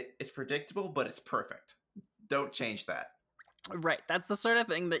 It's predictable, but it's perfect. Don't change that. Right. That's the sort of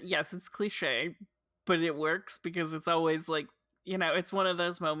thing that, yes, it's cliche, but it works because it's always like, you know, it's one of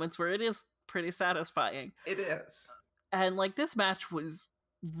those moments where it is pretty satisfying. It is. And like this match was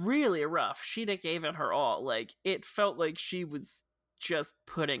really rough. Shida gave it her all. Like it felt like she was just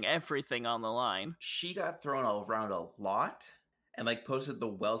putting everything on the line. She got thrown around a lot and like posted the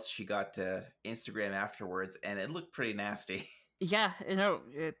welts she got to Instagram afterwards, and it looked pretty nasty. Yeah, you know,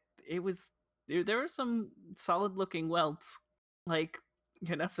 there were some solid looking welts, like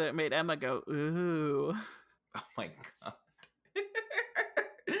enough that it made Emma go, ooh. Oh my god.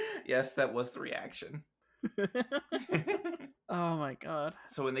 Yes, that was the reaction. Oh my god.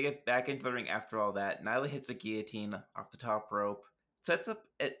 So when they get back into the ring after all that, Nyla hits a guillotine off the top rope, sets up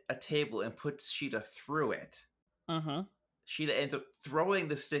a table and puts Shida through it. Mm-hmm. Shida ends up throwing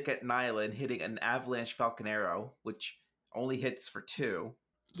the stick at Nyla and hitting an avalanche falcon arrow, which only hits for 2.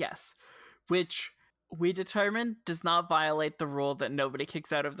 Yes. Which we determined does not violate the rule that nobody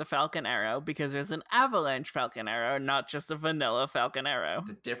kicks out of the falcon arrow because there's an avalanche falcon arrow, not just a vanilla falcon arrow.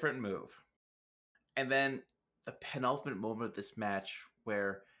 It's a different move. And then the penultimate moment of this match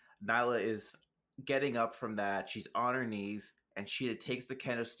where Nyla is getting up from that, she's on her knees, and Shida takes the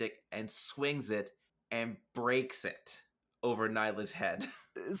kendo stick and swings it and breaks it over Nyla's head.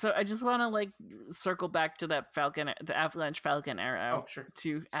 So I just want to like circle back to that the avalanche falcon arrow. Oh, sure.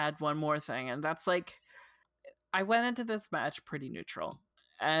 To add one more thing, and that's like, I went into this match pretty neutral,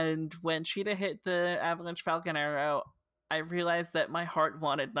 and when Shida hit the avalanche falcon arrow, I realized that my heart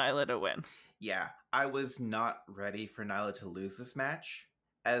wanted Nyla to win. Yeah, I was not ready for Nyla to lose this match.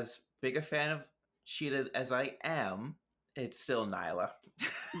 As big a fan of Shida as I am, it's still Nyla.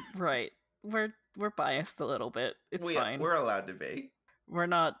 Right. We're biased a little bit. It's fine. We're allowed to be. We're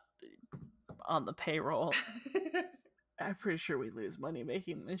not on the payroll. I'm pretty sure we lose money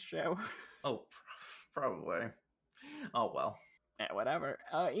making this show. Oh, probably. Oh well. Yeah, whatever.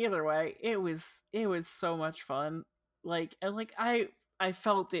 Either way, it was so much fun. Like, and like I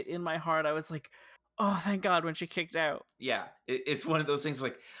felt it in my heart. I was like, oh, thank God when she kicked out. Yeah, it's one of those things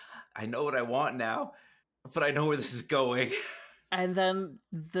like, I know what I want now, but I know where this is going. And then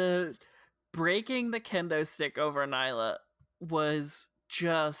the breaking the kendo stick over Nyla was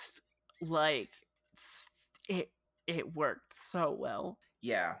just like, it worked so well.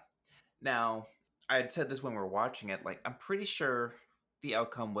 Yeah. Now, I had said this when we were watching it, like, I'm pretty sure the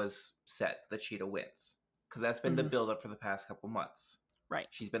outcome was set that Shida wins. Because that's been the build-up for the past couple months. Right.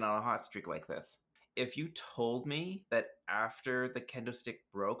 She's been on a hot streak like this. If you told me that after the kendo stick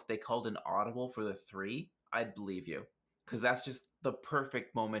broke, they called an audible for the 3, I'd believe you. Because that's just the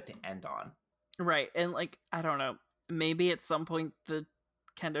perfect moment to end on. Right. And, like, I don't know. Maybe at some point the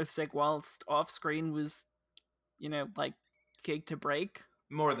kendo stick, whilst off-screen, was, you know, like, gig to break.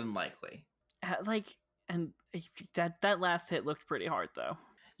 More than likely. Like, and that last hit looked pretty hard, though.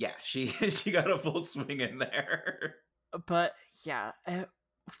 Yeah, she got a full swing in there. But yeah,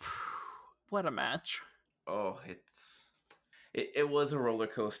 what a match. Oh, it was a roller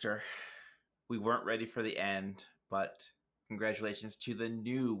coaster. We weren't ready for the end, but congratulations to the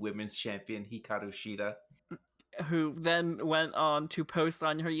new women's champion, Hikaru Shida. Who then went on to post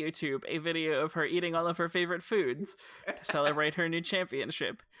on her YouTube a video of her eating all of her favorite foods to celebrate her new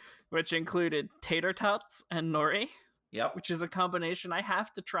championship, which included tater tots and nori. Yep. Which is a combination I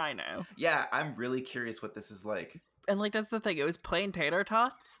have to try now. Yeah, I'm really curious what this is like. And like that's the thing, it was plain tater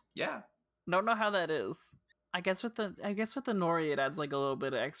tots. Yeah. Don't know how that is. I guess with the nori it adds like a little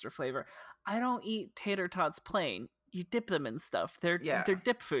bit of extra flavor. I don't eat tater tots plain. You dip them in stuff. They're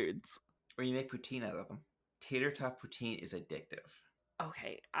dip foods. Or you make poutine out of them. Tater tot poutine is addictive.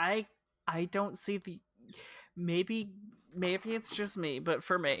 Okay, I don't see the maybe it's just me, but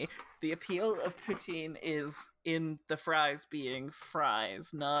for me, the appeal of poutine is in the fries being fries,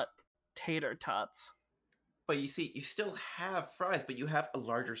 not tater tots. But you see, you still have fries, but you have a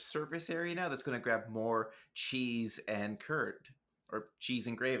larger surface area now that's going to grab more cheese and curd. Or cheese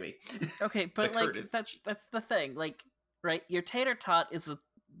and gravy. Okay, but like, that's the thing. Like, right, your tater tot is a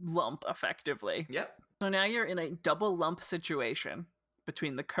lump, effectively. Yep. So now you're in a double lump situation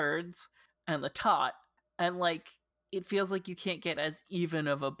between the curds and the tot, and like, it feels like you can't get as even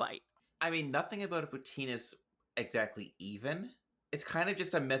of a bite. I mean, nothing about a poutine is exactly even. It's kind of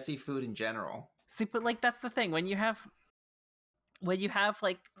just a messy food in general. See, but like that's the thing. When you have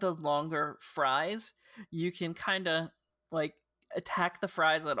like the longer fries, you can kind of like attack the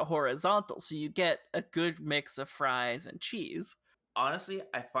fries at a horizontal, so you get a good mix of fries and cheese. Honestly,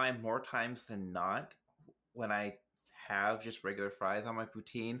 I find more times than not when I have just regular fries on my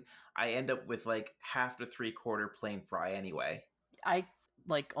poutine, I end up with like half to 3/4 plain fry anyway. I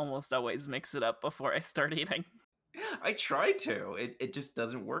like almost always mix it up before I start eating. I try to. It just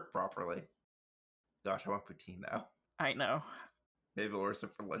doesn't work properly. Gosh, I want poutine now. I know. Maybe we'll order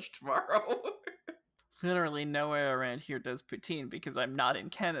some for lunch tomorrow. Literally nowhere around here does poutine because I'm not in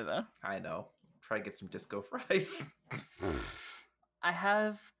Canada. I know. Try to get some disco fries. I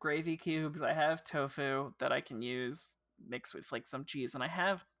have gravy cubes, I have tofu that I can use mixed with like some cheese, and I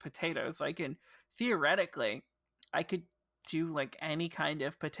have potatoes, so I can theoretically I could do like any kind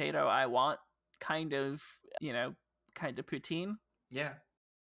of potato I want, kind of poutine. Yeah.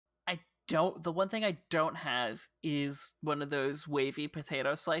 The one thing I don't have is one of those wavy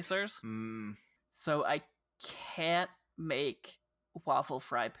potato slicers. So I can't make waffle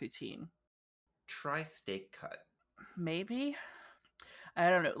fry poutine. Try steak cut. Maybe? I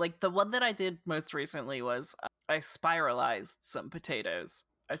don't know. Like the one that I did most recently was I spiralized some potatoes.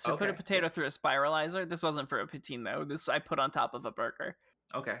 So I put a potato through a spiralizer. This wasn't for a poutine though. This I put on top of a burger.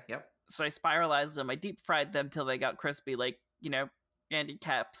 Okay, yep. So I spiralized them. I deep fried them till they got crispy, like, Andy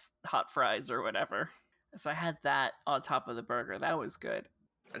Capp's hot fries or whatever. So I had that on top of the burger. That was good.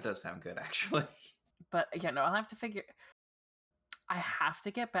 That does sound good, actually. But I'll have to figure. I have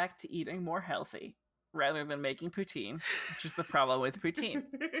to get back to eating more healthy rather than making poutine, which is the problem with poutine.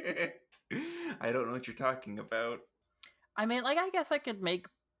 I don't know what you're talking about. I mean, like, I guess I could make.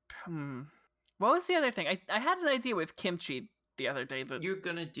 What was the other thing? I had an idea with kimchi the other day. You're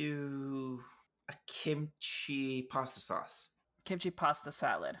gonna do a kimchi pasta sauce. Kimchi pasta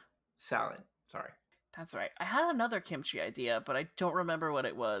salad. Salad. Sorry. That's right. I had another kimchi idea, but I don't remember what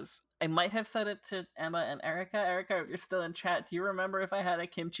it was. I might have said it to Emma and Erica. Erica, if you're still in chat, do you remember if I had a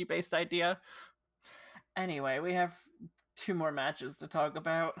kimchi-based idea? Anyway, we have 2 more matches to talk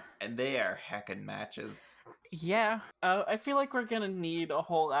about. And they are heckin' matches. Yeah. I feel like we're gonna need a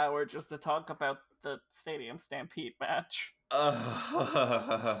whole hour just to talk about the Stadium Stampede match.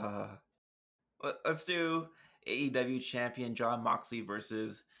 Let's do AEW champion Jon Moxley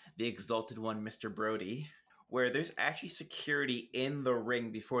versus the Exalted One, Mr. Brody, where there's actually security in the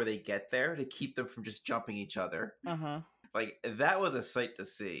ring before they get there to keep them from just jumping each other. Like, that was a sight to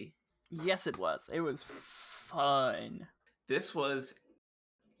see. Yes, it was. It was fun. This was...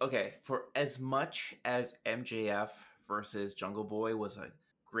 Okay, for as much as MJF versus Jungle Boy was a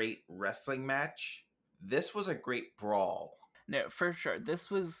great wrestling match, this was a great brawl. No, for sure. This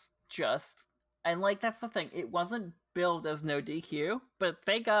was just... And, like, that's the thing. It wasn't billed as no DQ, but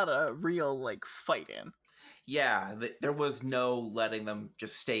they got a real, like, fight in. Yeah, there was no letting them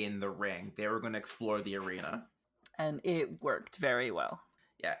just stay in the ring. They were going to explore the arena. And it worked very well.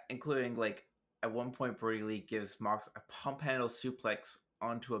 Yeah, including, like, at one point, Brody Lee gives Mox a pump handle suplex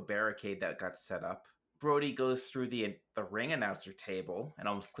onto a barricade that got set up. Brody goes through the ring announcer table and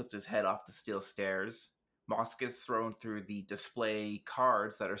almost clips his head off the steel stairs. Mox gets thrown through the display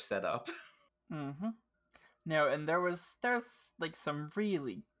cards that are set up. No, and there's like some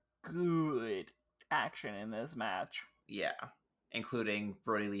really good action in this match. Yeah. Including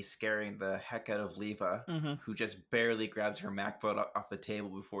Brody Lee scaring the heck out of Leva, Mhm. who just barely grabs her MacBook off the table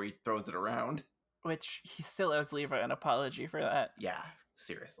before he throws it around. Which he still owes Leva an apology for that. Yeah,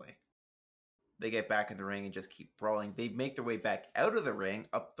 seriously. They get back in the ring and just keep brawling. They make their way back out of the ring,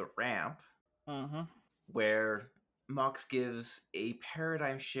 up the ramp, Mm-hmm. where Mox gives a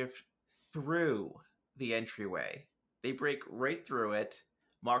paradigm shift through the entryway. They break right through it.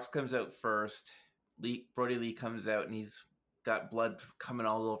 Mox comes out first. Brody Lee comes out and he's got blood coming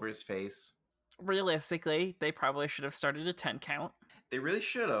all over his face. Realistically, they probably should have started a 10 count. They really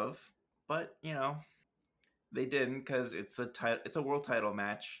should have, but they didn't because it's a world title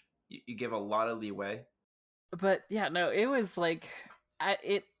match. You give a lot of leeway. But yeah, no, it was like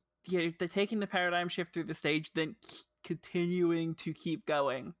they're taking the paradigm shift through the stage, then continuing to keep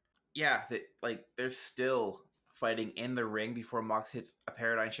going. Yeah, they're still fighting in the ring before Mox hits a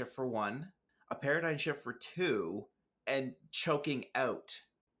paradigm shift for 1, a paradigm shift for 2, and choking out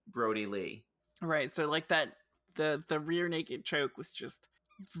Brody Lee. Right, so like that, the rear naked choke was just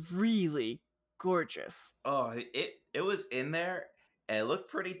really gorgeous. Oh, it was in there, and it looked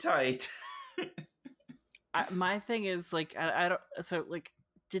pretty tight. My thing is, like, I don't, so, like,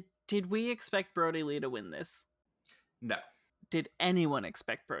 did we expect Brody Lee to win this? No. Did anyone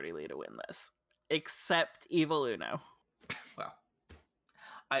expect Brody Lee to win this? Except Evil Uno. Well,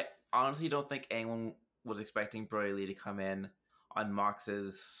 I honestly don't think anyone was expecting Brody Lee to come in on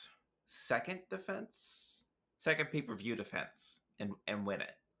Mox's second pay-per-view defense, and win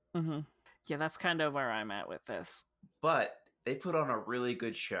it. Mm-hmm. Yeah, that's kind of where I'm at with this. But they put on a really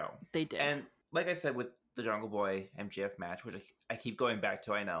good show. They did. And like I said with the Jungle Boy MJF match, which I keep going back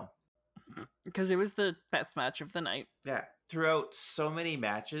to, I know. Because it was the best match of the night. Yeah. Throughout so many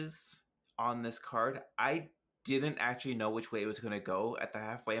matches on this card, I didn't actually know which way it was going to go at the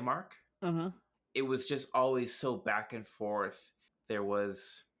halfway mark. Mm-hmm. It was just always so back and forth. There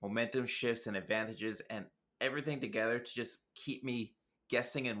was momentum shifts and advantages and everything together to just keep me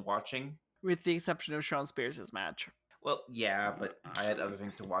guessing and watching. With the exception of Shawn Spears' match. Well, yeah, but I had other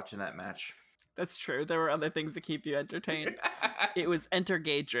things to watch in that match. That's true. There were other things to keep you entertained. It was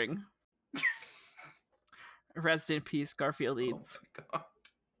entergaging. Rest in peace, Garfield Eats. Oh my god.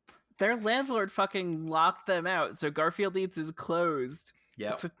 Their landlord fucking locked them out, so Garfield Eats is closed.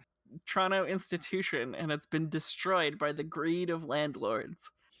 Yeah. It's a Toronto institution, and it's been destroyed by the greed of landlords.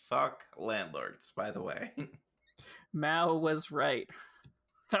 Fuck landlords, by the way. Mao was right.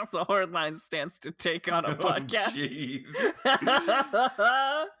 That's a hardline stance to take on a podcast. Jeez.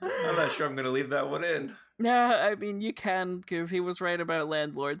 I'm not sure I'm going to leave that one in. Yeah, I mean, you can, because he was right about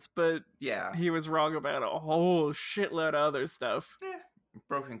landlords, but Yeah. he was wrong about a whole shitload of other stuff.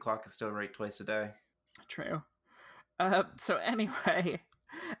 Broken clock is still right twice a day. True. So anyway,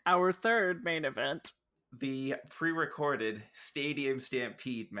 our third main event. The pre-recorded Stadium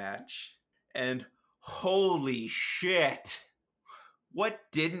Stampede match. And holy shit! What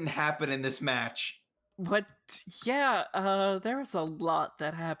didn't happen in this match? There was a lot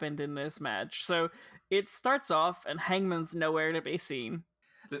that happened in this match. So it starts off and Hangman's nowhere to be seen.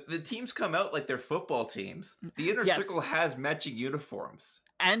 The teams come out like they're football teams. The Inner Circle has matching uniforms.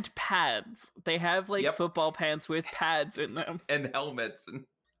 And pads. They have football pants with pads in them. And helmets.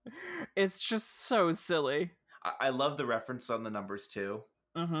 It's just so silly. I love the reference on the numbers too.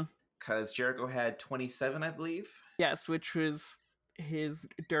 Mm-hmm. Because Jericho had 27, I believe. Yes, which was his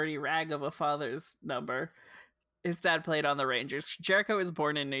dirty rag of a father's number. His dad played on the Rangers. Jericho was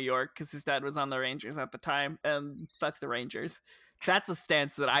born in New York because his dad was on the Rangers at the time, and fuck the Rangers. That's a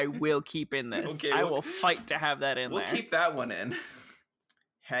stance that I will keep in this. Okay, I will fight to have that in there. We'll keep that one in.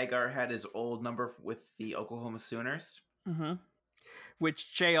 Hagar had his old number with the Oklahoma Sooners. Mm-hmm.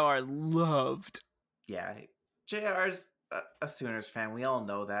 Which JR loved. Yeah, JR's a Sooners fan. We all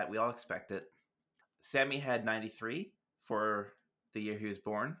know that. We all expect it. Sammy had 93 for the year he was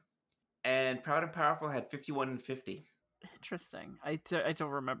born. And Proud and Powerful had 51 and 50. Interesting. I don't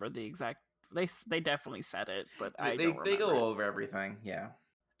remember the exact... They definitely said it, but I don't remember. They go over everything, yeah.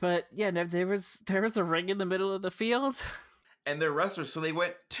 But yeah, no, there was a ring in the middle of the field. And they're wrestlers, so they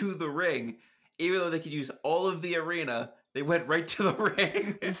went to the ring. Even though they could use all of the arena, they went right to the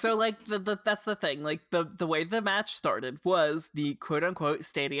ring. So like that's the thing. Like the way the match started was the quote unquote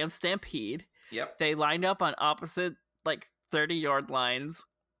Stadium Stampede. Yep. They lined up on opposite 30-yard lines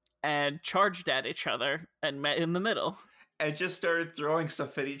and charged at each other and met in the middle. And just started throwing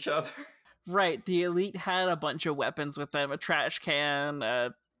stuff at each other. Right. The Elite had a bunch of weapons with them, a trash can,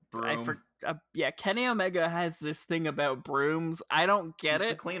 Broom. Kenny Omega has this thing about brooms. I don't get He's it.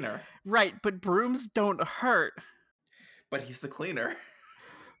 the cleaner. Right, but brooms don't hurt. But he's the cleaner.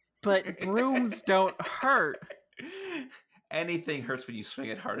 But brooms don't hurt. Anything hurts when you swing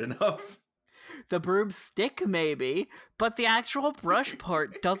it hard enough. The broomstick, maybe, but the actual brush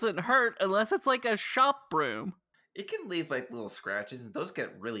part doesn't hurt unless it's like a shop broom. It can leave like little scratches, and those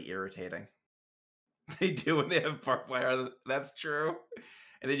get really irritating. They do when they have barbed wire. That's true.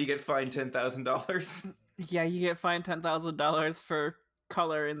 And then you get fined $10,000. Yeah, you get fined $10,000 for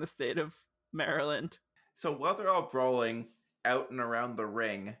color in the state of Maryland. So while they're all brawling out and around the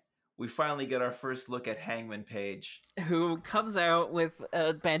ring, we finally get our first look at Hangman Page, who comes out with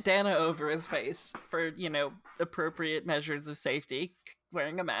a bandana over his face for, appropriate measures of safety,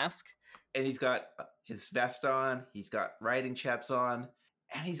 wearing a mask. And he's got his vest on, he's got riding chaps on,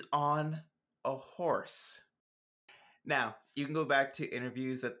 and he's on a horse. Now, you can go back to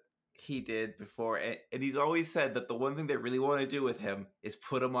interviews that he did before, and he's always said that the one thing they really want to do with him is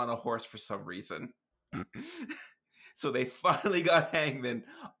put him on a horse for some reason. So they finally got Hangman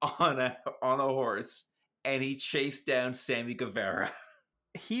on a horse, and he chased down Sammy Guevara.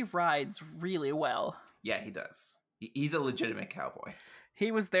 He rides really well. Yeah, he does. He's a legitimate cowboy.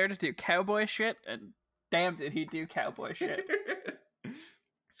 He was there to do cowboy shit, and damn did he do cowboy shit.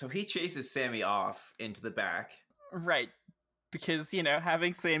 So he chases Sammy off into the back. Right. Because,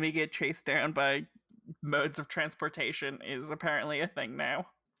 having Sammy get chased down by modes of transportation is apparently a thing now.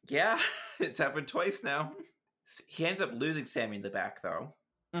 Yeah, it's happened twice now. He ends up losing Sammy in the back, though.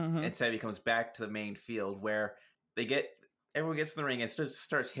 Mm-hmm. And Sammy comes back to the main field where everyone gets in the ring and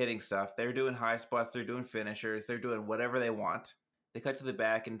starts hitting stuff. They're doing high spots, they're doing finishers, they're doing whatever they want. They cut to the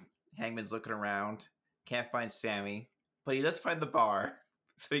back and Hangman's looking around. Can't find Sammy. But he does find the bar.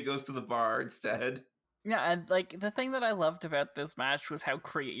 So he goes to the bar instead. Yeah, and the thing that I loved about this match was how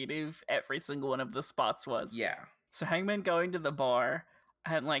creative every single one of the spots was. Yeah. So Hangman going to the bar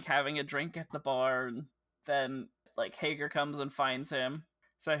and having a drink at the bar, and then Hager comes and finds him.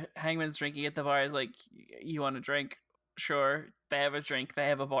 So Hangman's drinking at the bar. He's like, "You want a drink?" Sure. They have a drink. They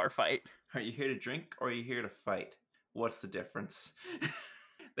have a bar fight. Are you here to drink or are you here to fight? What's the difference?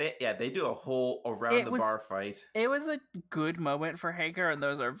 They do a whole around the bar fight. It was a good moment for Hager, and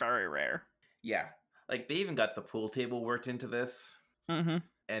those are very rare. Yeah. They even got the pool table worked into this. Mm-hmm.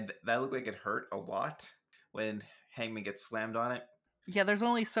 And that looked like it hurt a lot when Hangman gets slammed on it. Yeah, there's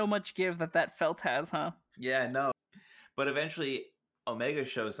only so much give that felt has, huh? Yeah, no. But eventually, Omega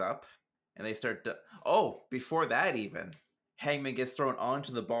shows up, and they start to... before that even, Hangman gets thrown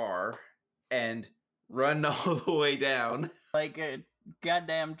onto the bar and run all the way down. Like a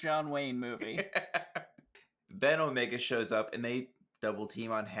goddamn John Wayne movie. Then Omega shows up, and they double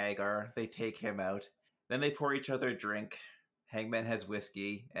team on Hagar. They take him out. Then they pour each other a drink. Hangman has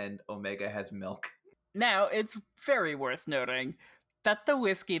whiskey, and Omega has milk. Now, it's very worth noting that the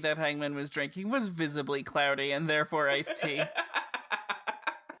whiskey that Hangman was drinking was visibly cloudy and therefore iced tea.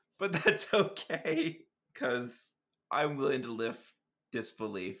 But that's okay, because I'm willing to live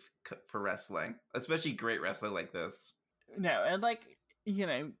disbelief for wrestling, especially great wrestling like this. No, and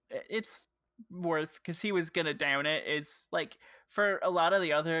it's worth, because he was gonna down it. It's for a lot of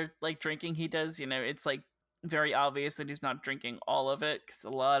the other drinking he does, it's very obvious that he's not drinking all of it because a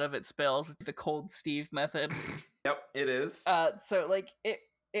lot of it spills. It's the cold Steve method. Yep, it is. So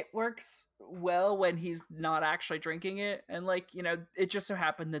it works well when he's not actually drinking it, and it just so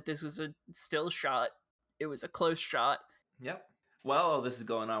happened that this was a still shot. It was a close shot. Yep. While all this is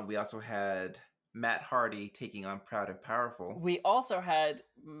going on, we also had Matt Hardy taking on Proud and Powerful. We also had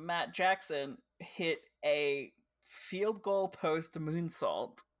Matt Jackson hit a field goal post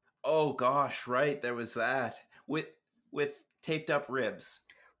moonsault. Oh gosh, right, there was that. With taped up ribs.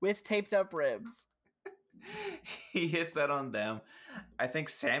 With taped up ribs. He hits that on them. I think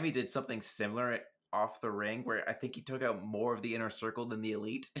Sammy did something similar off the ring where I think he took out more of the inner circle than the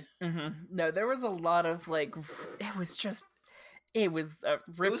Elite. Mm-hmm. No, there was a lot of it was a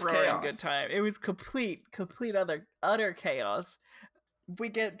rip-roaring good time. It was complete utter chaos. We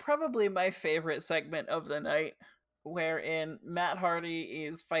get probably my favorite segment of the night, wherein Matt Hardy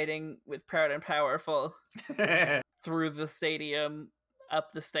is fighting with Proud and Powerful through the stadium,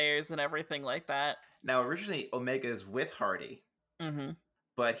 up the stairs, and everything like that. Now, originally, Omega's with Hardy, mm-hmm.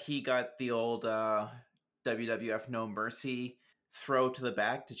 but he got the old WWF No Mercy throw to the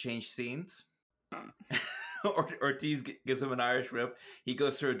back to change scenes. Ortiz gives him an Irish whip. He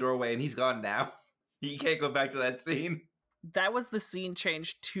goes through a doorway, and he's gone now. He can't go back to that scene. That was the scene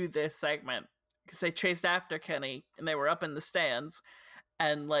change to this segment, because they chased after Kenny, and they were up in the stands,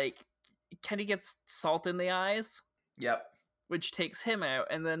 and Kenny gets salt in the eyes. Yep. Which takes him out,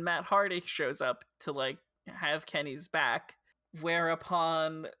 and then Matt Hardy shows up to have Kenny's back,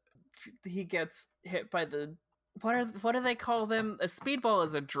 whereupon he gets hit by the what do they call them? A speedball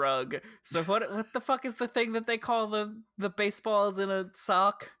is a drug. So what the fuck is the thing that they call the baseballs in a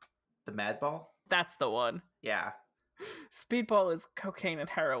sock? The Mad Ball? That's the one. Yeah. Speedball is cocaine and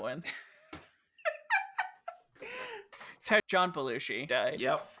heroin. It's how John Belushi died.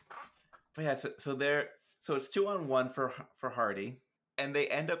 Yep. But yeah, so it's 2-on-1 for Hardy, and they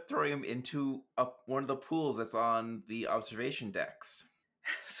end up throwing him into one of the pools that's on the observation decks.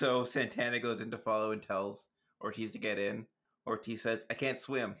 So Santana goes in to follow and tells Ortiz to get in. Ortiz says, "I can't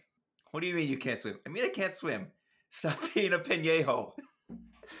swim." "What do you mean you can't swim?" "I mean I can't swim. Stop being a peñejo."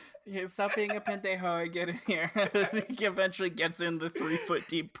 Yeah, stop being a pendejo and get in here. He eventually gets in the 3-foot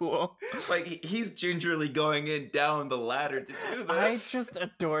deep pool. Like, he's gingerly going in down the ladder to do this. I just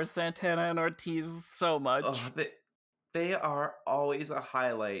adore Santana and Ortiz so much. Oh, they are always a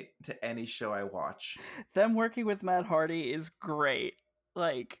highlight to any show I watch. Them working with Matt Hardy is great.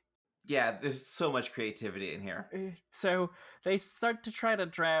 Like, yeah, there's so much creativity in here. So they start to try to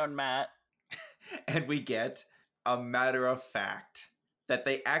drown Matt. And we get a matter of fact that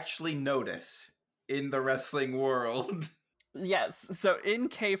they actually notice in the wrestling world. Yes, so in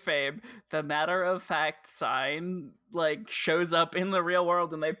kayfabe, the matter of fact sign like shows up in the real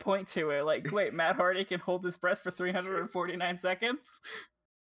world, and they point to it like, "Wait, Matt Hardy can hold his breath for 349 seconds?"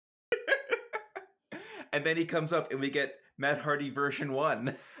 And then he comes up, and we get Matt Hardy version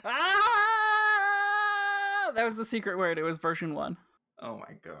 1. Ah! That was the secret word. It was version 1. Oh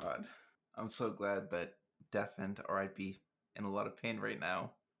my god. I'm so glad that deafened, or I'd be in a lot of pain right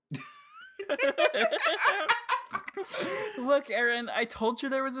now. Look, Aaron, I told you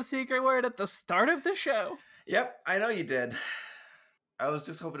there was a secret word at the start of the show. Yep, I know you did. I was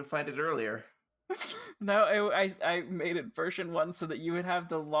just hoping to find it earlier. No, I made it version 1 so that you would have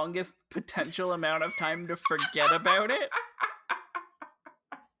the longest potential amount of time to forget about it.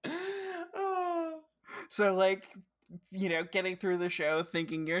 Oh. So, like, you know, getting through the show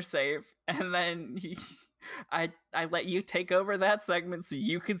thinking you're safe, and then I let you take over that segment so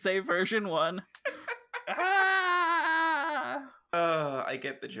you can say version 1. I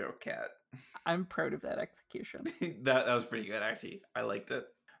get the joke, Kat. I'm proud of that execution. that was pretty good, actually. I liked it.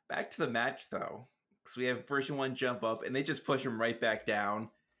 Back to the match, though. Because we have version 1 jump up, and they just push him right back down.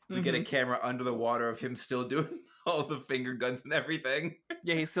 We get a camera under the water of him still doing all the finger guns and everything.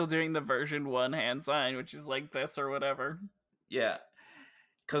 Yeah, he's still doing the version 1 hand sign, which is like this or whatever. Yeah.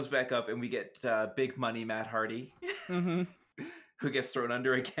 Comes back up, and we get Big Money Matt Hardy, who gets thrown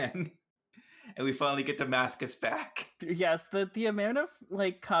under again. And we finally get Damascus back. Yes, the amount of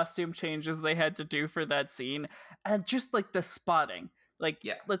like costume changes they had to do for that scene, and just like the spotting. Like,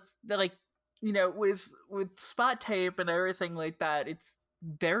 yeah, you know, with spot tape and everything like that, it's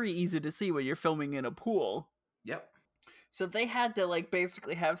very easy to see when you're filming in a pool. Yep. So they had to like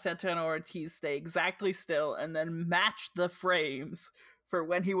basically have Santana Ortiz stay exactly still and then match the frames for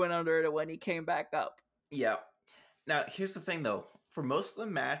when he went under to when he came back up. Yeah. Now, here's the thing, though. For most of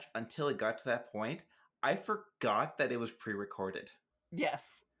the match, until it got to that point, I forgot that it was pre-recorded.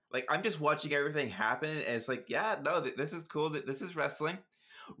 Yes. Like, I'm just watching everything happen, and it's like, yeah, no, this is cool. This is wrestling.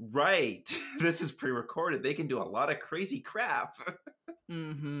 Right. This is pre-recorded. They can do a lot of crazy crap.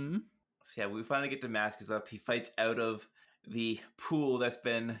 Mm-hmm. So, yeah, we finally get Damascus up. He fights out of the pool that's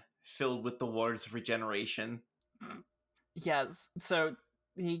been filled with the waters of regeneration. Yes. So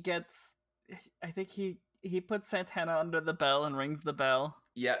he gets... I think he puts Santana under the bell and rings the bell.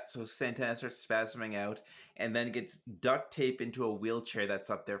 Yeah, so Santana starts spasming out and then gets duct taped into a wheelchair that's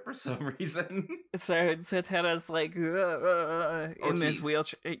up there for some reason. So Santana's like in this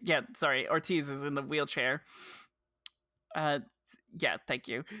wheelchair. Yeah, sorry, Ortiz is in the wheelchair. Yeah, thank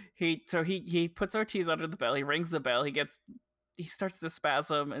you. He puts Ortiz under the bell. He rings the bell. He starts to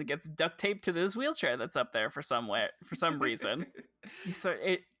spasm and gets duct taped to this wheelchair that's up there for some reason.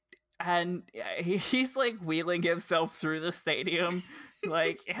 And he's like wheeling himself through the stadium,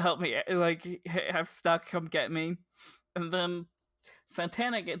 like, help me, like, I'm stuck, come get me. And then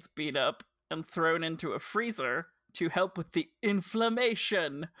Santana gets beat up and thrown into a freezer to help with the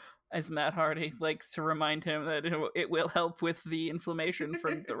inflammation, as Matt Hardy likes to remind him that it will help with the inflammation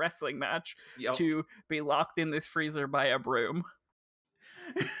from the wrestling match. Yep. To be locked in this freezer by a broom.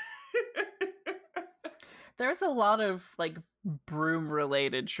 There's a lot of, like,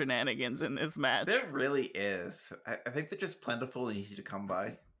 broom-related shenanigans in this match. There really is. I think they're just plentiful and easy to come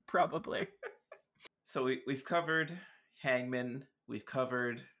by. Probably. So we've covered Hangman. We've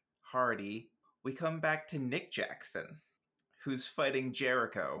covered Hardy. We come back to Nick Jackson, who's fighting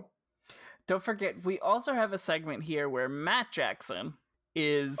Jericho. Don't forget, we also have a segment here where Matt Jackson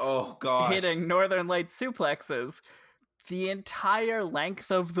is hitting Northern Light suplexes the entire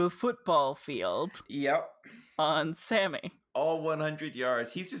length of the football field Yep. on Sammy. All 100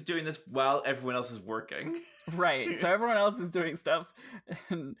 yards. He's just doing this while everyone else is working. Right. So everyone else is doing stuff,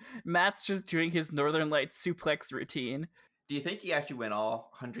 and Matt's just doing his Northern Lights suplex routine. Do you think he actually went all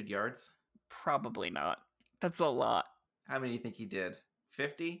 100 yards? Probably not. That's a lot. How many do you think he did?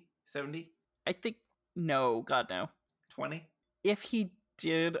 50? 70? I think, no, God, no. 20? If he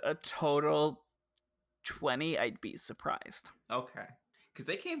did a total 20, I'd be surprised. Okay. Because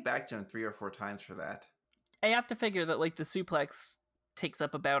they came back to him 3 or 4 times for that. I have to figure that, like, the suplex takes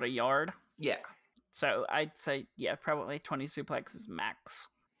up about a yard. Yeah. So I'd say, yeah, probably 20 suplexes max.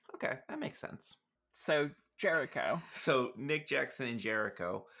 Okay, that makes sense. So, Jericho. So Nick Jackson and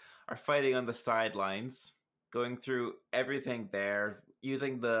Jericho are fighting on the sidelines, going through everything there,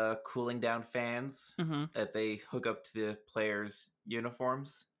 using the cooling down fans that they hook up to the players'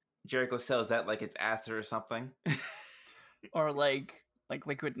 uniforms. Jericho sells that like it's acid or something. Or like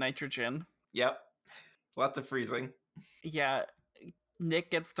liquid nitrogen. Yep. Lots of freezing. Yeah. Nick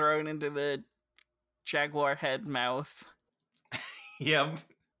gets thrown into the jaguar head mouth. Yep.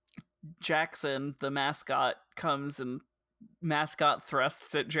 Jackson, the mascot, comes and mascot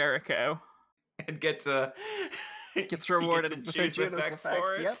thrusts at Jericho. And gets rewarded with with juice a juice effect effect.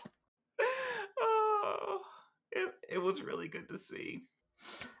 for it. Yep. Oh, it was really good to see.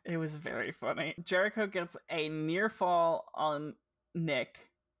 It was very funny. Jericho gets a near fall on Nick,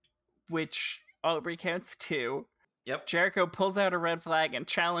 which recounts 2. Yep. Jericho pulls out a red flag and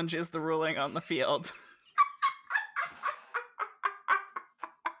challenges the ruling on the field.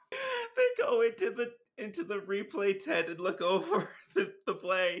 They go into the replay tent and look over the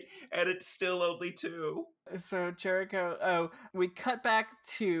play, and it's still only 2. So Jericho, we cut back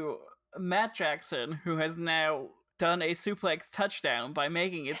to Matt Jackson, who has now done a suplex touchdown by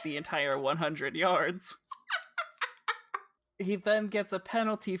making it the entire 100 yards. He then gets a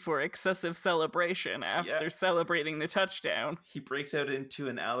penalty for excessive celebration after celebrating the touchdown. He breaks out into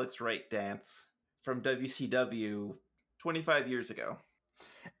an Alex Wright dance from WCW 25 years ago.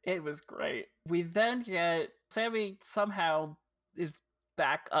 It was great. We then get Sammy somehow is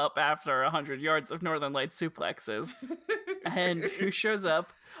back up after 100 yards of Northern Lights suplexes. And who shows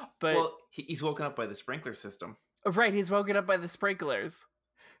up? But well, he's woken up by the sprinkler system. Right, he's woken up by the sprinklers.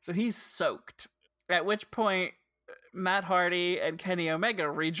 So he's soaked. At which point, Matt Hardy and Kenny Omega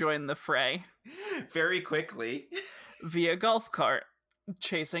rejoin the fray. Very quickly. Via golf cart,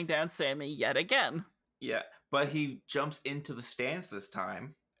 chasing down Sammy yet again. Yeah, but he jumps into the stands this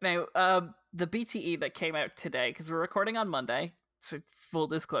time. Now, the BTE that came out today, because we're recording on Monday, so full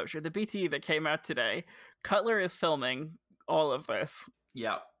disclosure, the BTE that came out today, Cutler is filming all of this.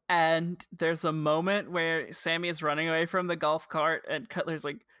 Yeah. And there's a moment where Sammy is running away from the golf cart, and Cutler's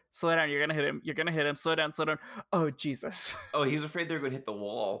like, slow down, you're gonna hit him, slow down. Oh, Jesus. Oh, he was afraid they were gonna hit the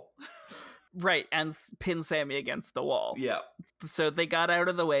wall. Right, and pin Sammy against the wall. Yeah. So they got out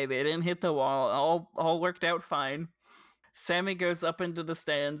of the way, they didn't hit the wall, all worked out fine. Sammy goes up into the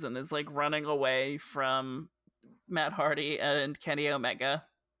stands and is like running away from Matt Hardy and Kenny Omega.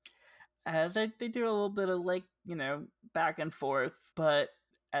 They do a little bit of like, back and forth, but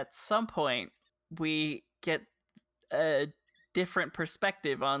at some point we get a different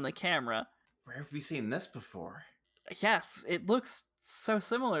perspective on the camera. Where have we seen this before? Yes, it looks so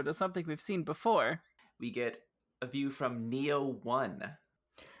similar to something we've seen before. We get a view from Neo 1.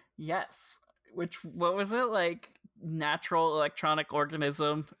 Yes. What was it? Like, natural electronic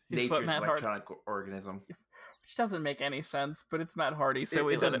organism is what Nature's Matt electronic organism. Which doesn't make any sense, but it's Matt Hardy, so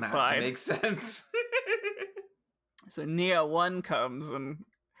it doesn't have slide. to make sense. So Neo 1 comes and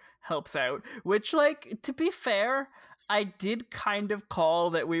helps out, which, like, to be fair, I did kind of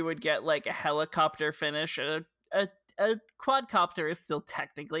call that we would get, like, a helicopter finish. A quadcopter is still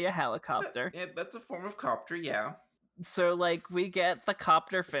technically a helicopter. Yeah, that's a form of copter, yeah. So, like, we get the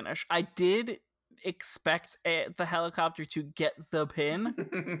copter finish. I did expect the helicopter to get the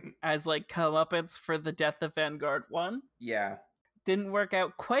pin as, like, comeuppance for the death of Vanguard 1. Yeah. Didn't work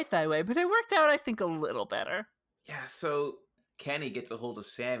out quite that way, but it worked out, I think, a little better. Yeah, so Kenny gets a hold of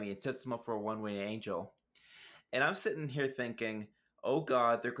Sammy and sets him up for a one-way angel. And I'm sitting here thinking, oh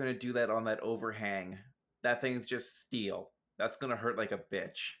god, they're going to do that on that overhang. That thing's just steel. That's going to hurt like a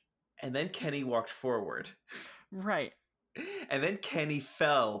bitch. And then Kenny walked forward. Right. And then Kenny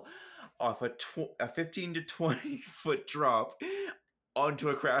fell off a 15 to 20 foot drop onto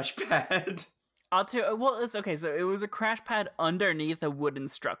a crash pad. It's okay, so it was a crash pad underneath a wooden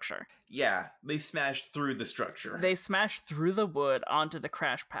structure. Yeah, they smashed through the structure. They smashed through the wood onto the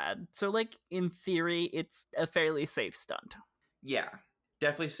crash pad. So, like, in theory, it's a fairly safe stunt. Yeah,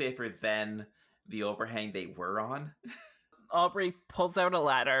 definitely safer than the overhang they were on. Aubrey pulls out a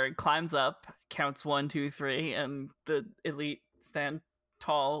ladder and climbs up, counts 1, 2, 3, and the elite stand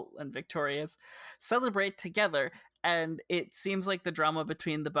tall and victorious, celebrate together, and it seems like the drama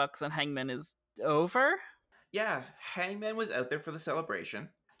between the Bucks and Hangman is over. Yeah, Hangman was out there for the celebration.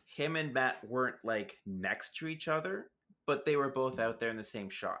 Him and Matt weren't like next to each other, but they were both out there in the same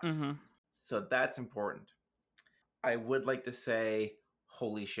shot. Mm-hmm. So that's important. I would like to say,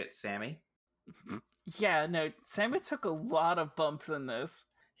 holy shit, Sammy. Yeah, no, Sammy took a lot of bumps in this.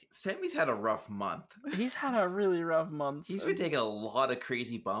 Sammy's had a rough month. He's had a really rough month. He's been taking a lot of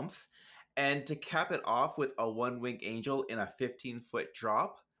crazy bumps. And to cap it off with a one-winged angel in a 15-foot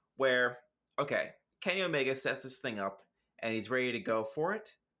drop, where, okay, Kenny Omega sets this thing up, and he's ready to go for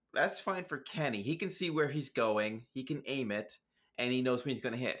it. That's fine for Kenny. He can see where he's going, he can aim it, and he knows when he's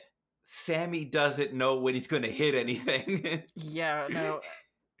going to hit. Sammy doesn't know when he's going to hit anything. Yeah, no.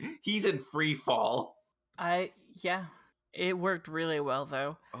 He's in free fall. Yeah, it worked really well,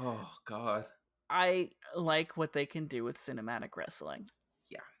 though. Oh, God. I like what they can do with cinematic wrestling.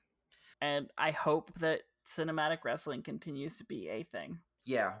 Yeah. And I hope that cinematic wrestling continues to be a thing.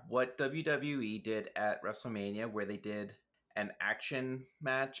 Yeah, what WWE did at WrestleMania, where they did an action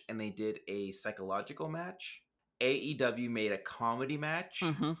match and they did a psychological match, AEW made a comedy match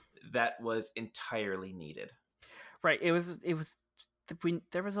that was entirely needed. Right. It was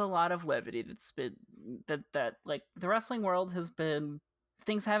there was a lot of levity that's been that like the wrestling world has been,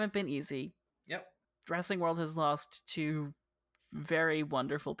 things haven't been easy. Yep. The wrestling world has lost two very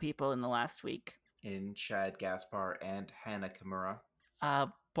wonderful people in the last week. In Shad Gaspar and Hana Kimura.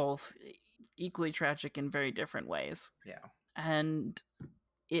 Both equally tragic in very different ways. Yeah. And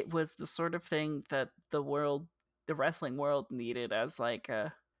it was the sort of thing that the wrestling world needed as like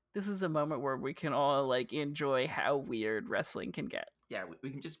this is a moment where we can all like enjoy how weird wrestling can get. Yeah, we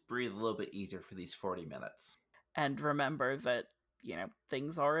can just breathe a little bit easier for these 40 minutes. And remember that, you know,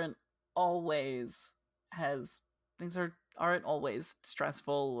 things aren't always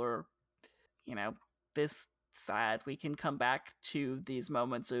stressful or, you know, this sad. We can come back to these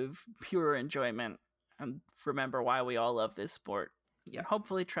moments of pure enjoyment and remember why we all love this sport. Yeah. And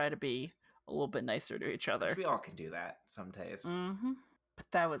hopefully try to be a little bit nicer to each other. We all can do that some days. Mm-hmm. But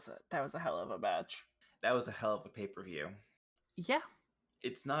that was a hell of a match. That was a hell of a pay-per-view. Yeah.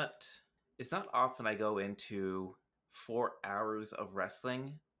 It's not often I go into 4 hours of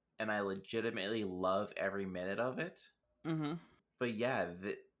wrestling and I legitimately love every minute of it. Mm-hmm. But yeah,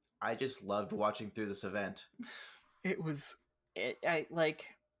 I just loved watching through this event. I like,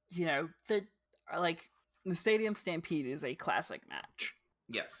 you know, the Stadium Stampede is a classic match.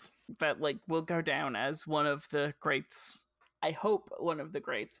 Yes. That like will go down as one of the greats. I hope one of the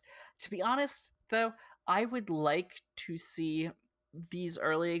greats. To be honest, though, I would like to see these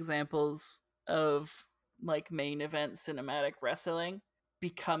early examples of like main event cinematic wrestling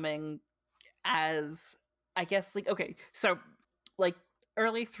becoming as, I guess, like, okay, so like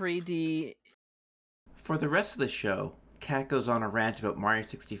early 3D. For the rest of the show, Kat goes on a rant about Mario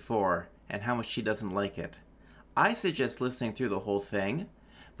 64 and how much she doesn't like it. I suggest listening through the whole thing,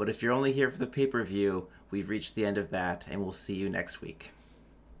 but if you're only here for the pay-per-view, we've reached the end of that, and we'll see you next week.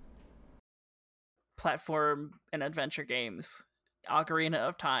 Platform and adventure games. Ocarina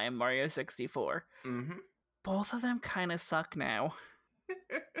of Time, Mario 64. Mm-hmm. Both of them kind of suck now.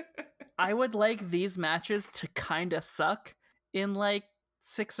 I would like these matches to kind of suck in like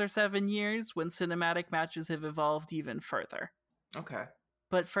 6 or 7 years when cinematic matches have evolved even further. Okay.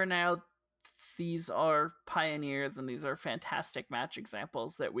 But for now, these are pioneers and these are fantastic match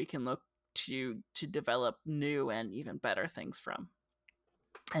examples that we can look to develop new and even better things from.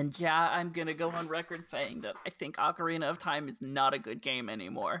 And yeah, I'm going to go on record saying that I think Ocarina of Time is not a good game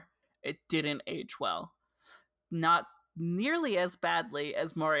anymore. It didn't age well. Not nearly as badly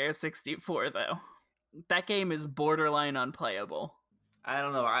as Mario 64, though. That game is borderline unplayable. I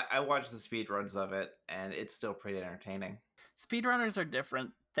don't know. I watched the speedruns of it, and it's still pretty entertaining. Speedrunners are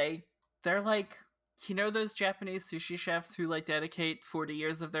different. They're like, you know those Japanese sushi chefs who like dedicate 40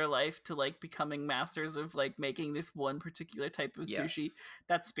 years of their life to like becoming masters of like making this one particular type of sushi?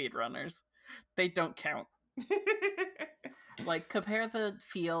 That's speedrunners. They don't count. Like, compare the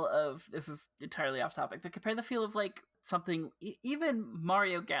feel of, this is entirely off topic, but compare the feel of like something, even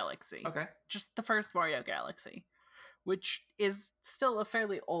Mario Galaxy. Okay. Just the first Mario Galaxy, which is still a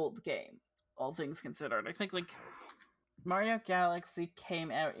fairly old game, all things considered. I think like Mario Galaxy came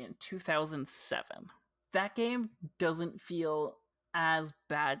out in 2007. That game doesn't feel as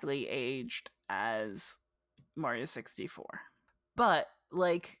badly aged as Mario 64. But,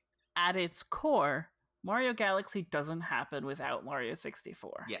 like, at its core, Mario Galaxy doesn't happen without Mario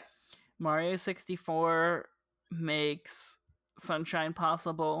 64. Yes. Mario 64 makes Sunshine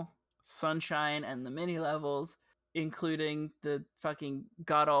possible, Sunshine and the mini levels, including the fucking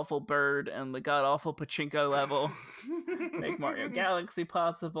god-awful bird and the god-awful pachinko level. Make Mario Galaxy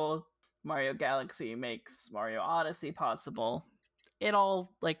possible. Mario Galaxy makes Mario Odyssey possible. It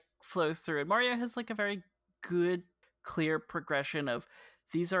all like flows through. And Mario has like a very good, clear progression of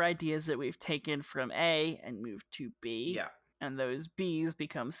these are ideas that we've taken from A and moved to B. Yeah. And those B's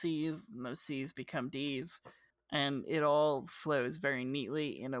become C's, and those C's become D's. And it all flows very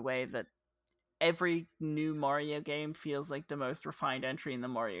neatly in a way that every new Mario game feels like the most refined entry in the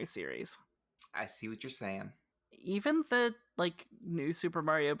Mario series. I see what you're saying. Even the like new Super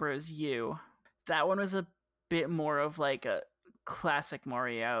Mario Bros. U, that one was a bit more of like a classic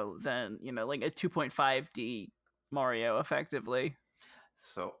Mario than, you know, like a 2.5D Mario effectively.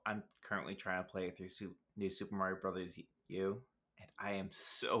 So I'm currently trying to play through new Super Mario Brothers U, and I am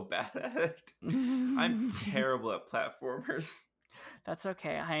so bad at it. I'm terrible at platformers. That's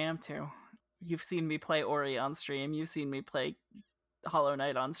okay, I am too. You've seen me play Ori on stream, you've seen me play Hollow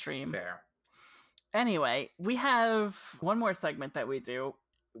Knight on stream. Fair. Anyway, we have one more segment that we do.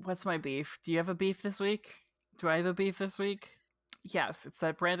 What's my beef? Do you have a beef this week? Do I have a beef this week? Yes, it's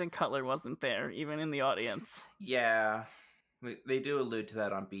that Brandon Cutler wasn't there, even in the audience. Yeah, they do allude to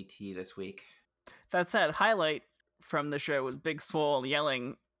that on BT this week. That said, highlight from the show was Big Swole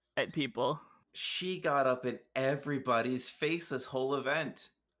yelling at people. She got up in everybody's face this whole event.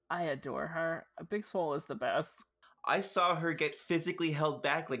 I adore her. Big Swole is the best. I saw her get physically held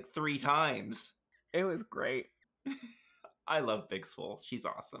back like 3 times. It was great. I love Big Swole. She's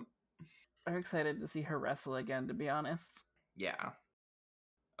awesome. I'm excited to see her wrestle again, to be honest. Yeah.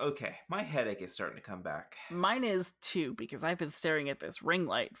 Okay, my headache is starting to come back. Mine is too, because I've been staring at this ring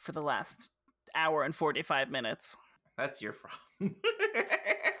light for the last hour and 45 minutes. That's your problem.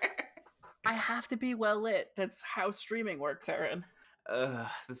 I have to be well lit. That's how streaming works, Aaron.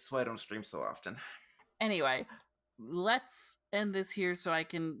 This is why I don't stream so often. Anyway, let's end this here so I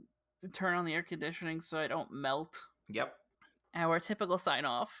can turn on the air conditioning so I don't melt. Yep. Our typical sign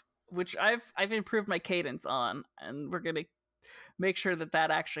off, which I've improved my cadence on, and we're gonna make sure that that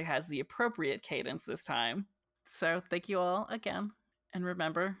actually has the appropriate cadence this time. So thank you all again, and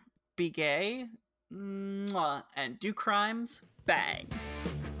remember, be gay, mwah, and do crimes, bang.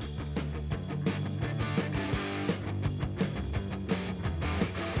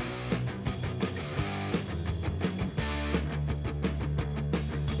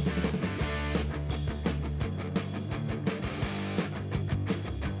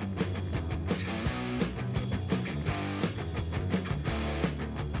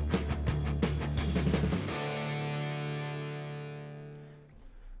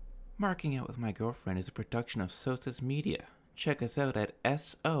 Marking Out with My Girlfriend is a production of Soses Media. Check us out at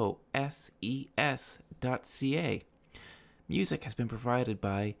SOSES.ca. Music has been provided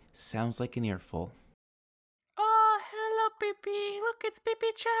by Sounds Like an Earful. Oh, hello, PP. Look, it's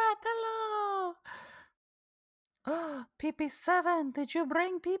PP Chat. Hello. Oh, PP7, did you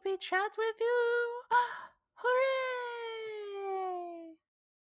bring PP Chat with you? Hooray!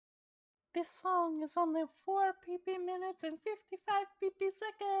 This song is only 4 PP minutes and 55 PP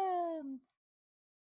seconds.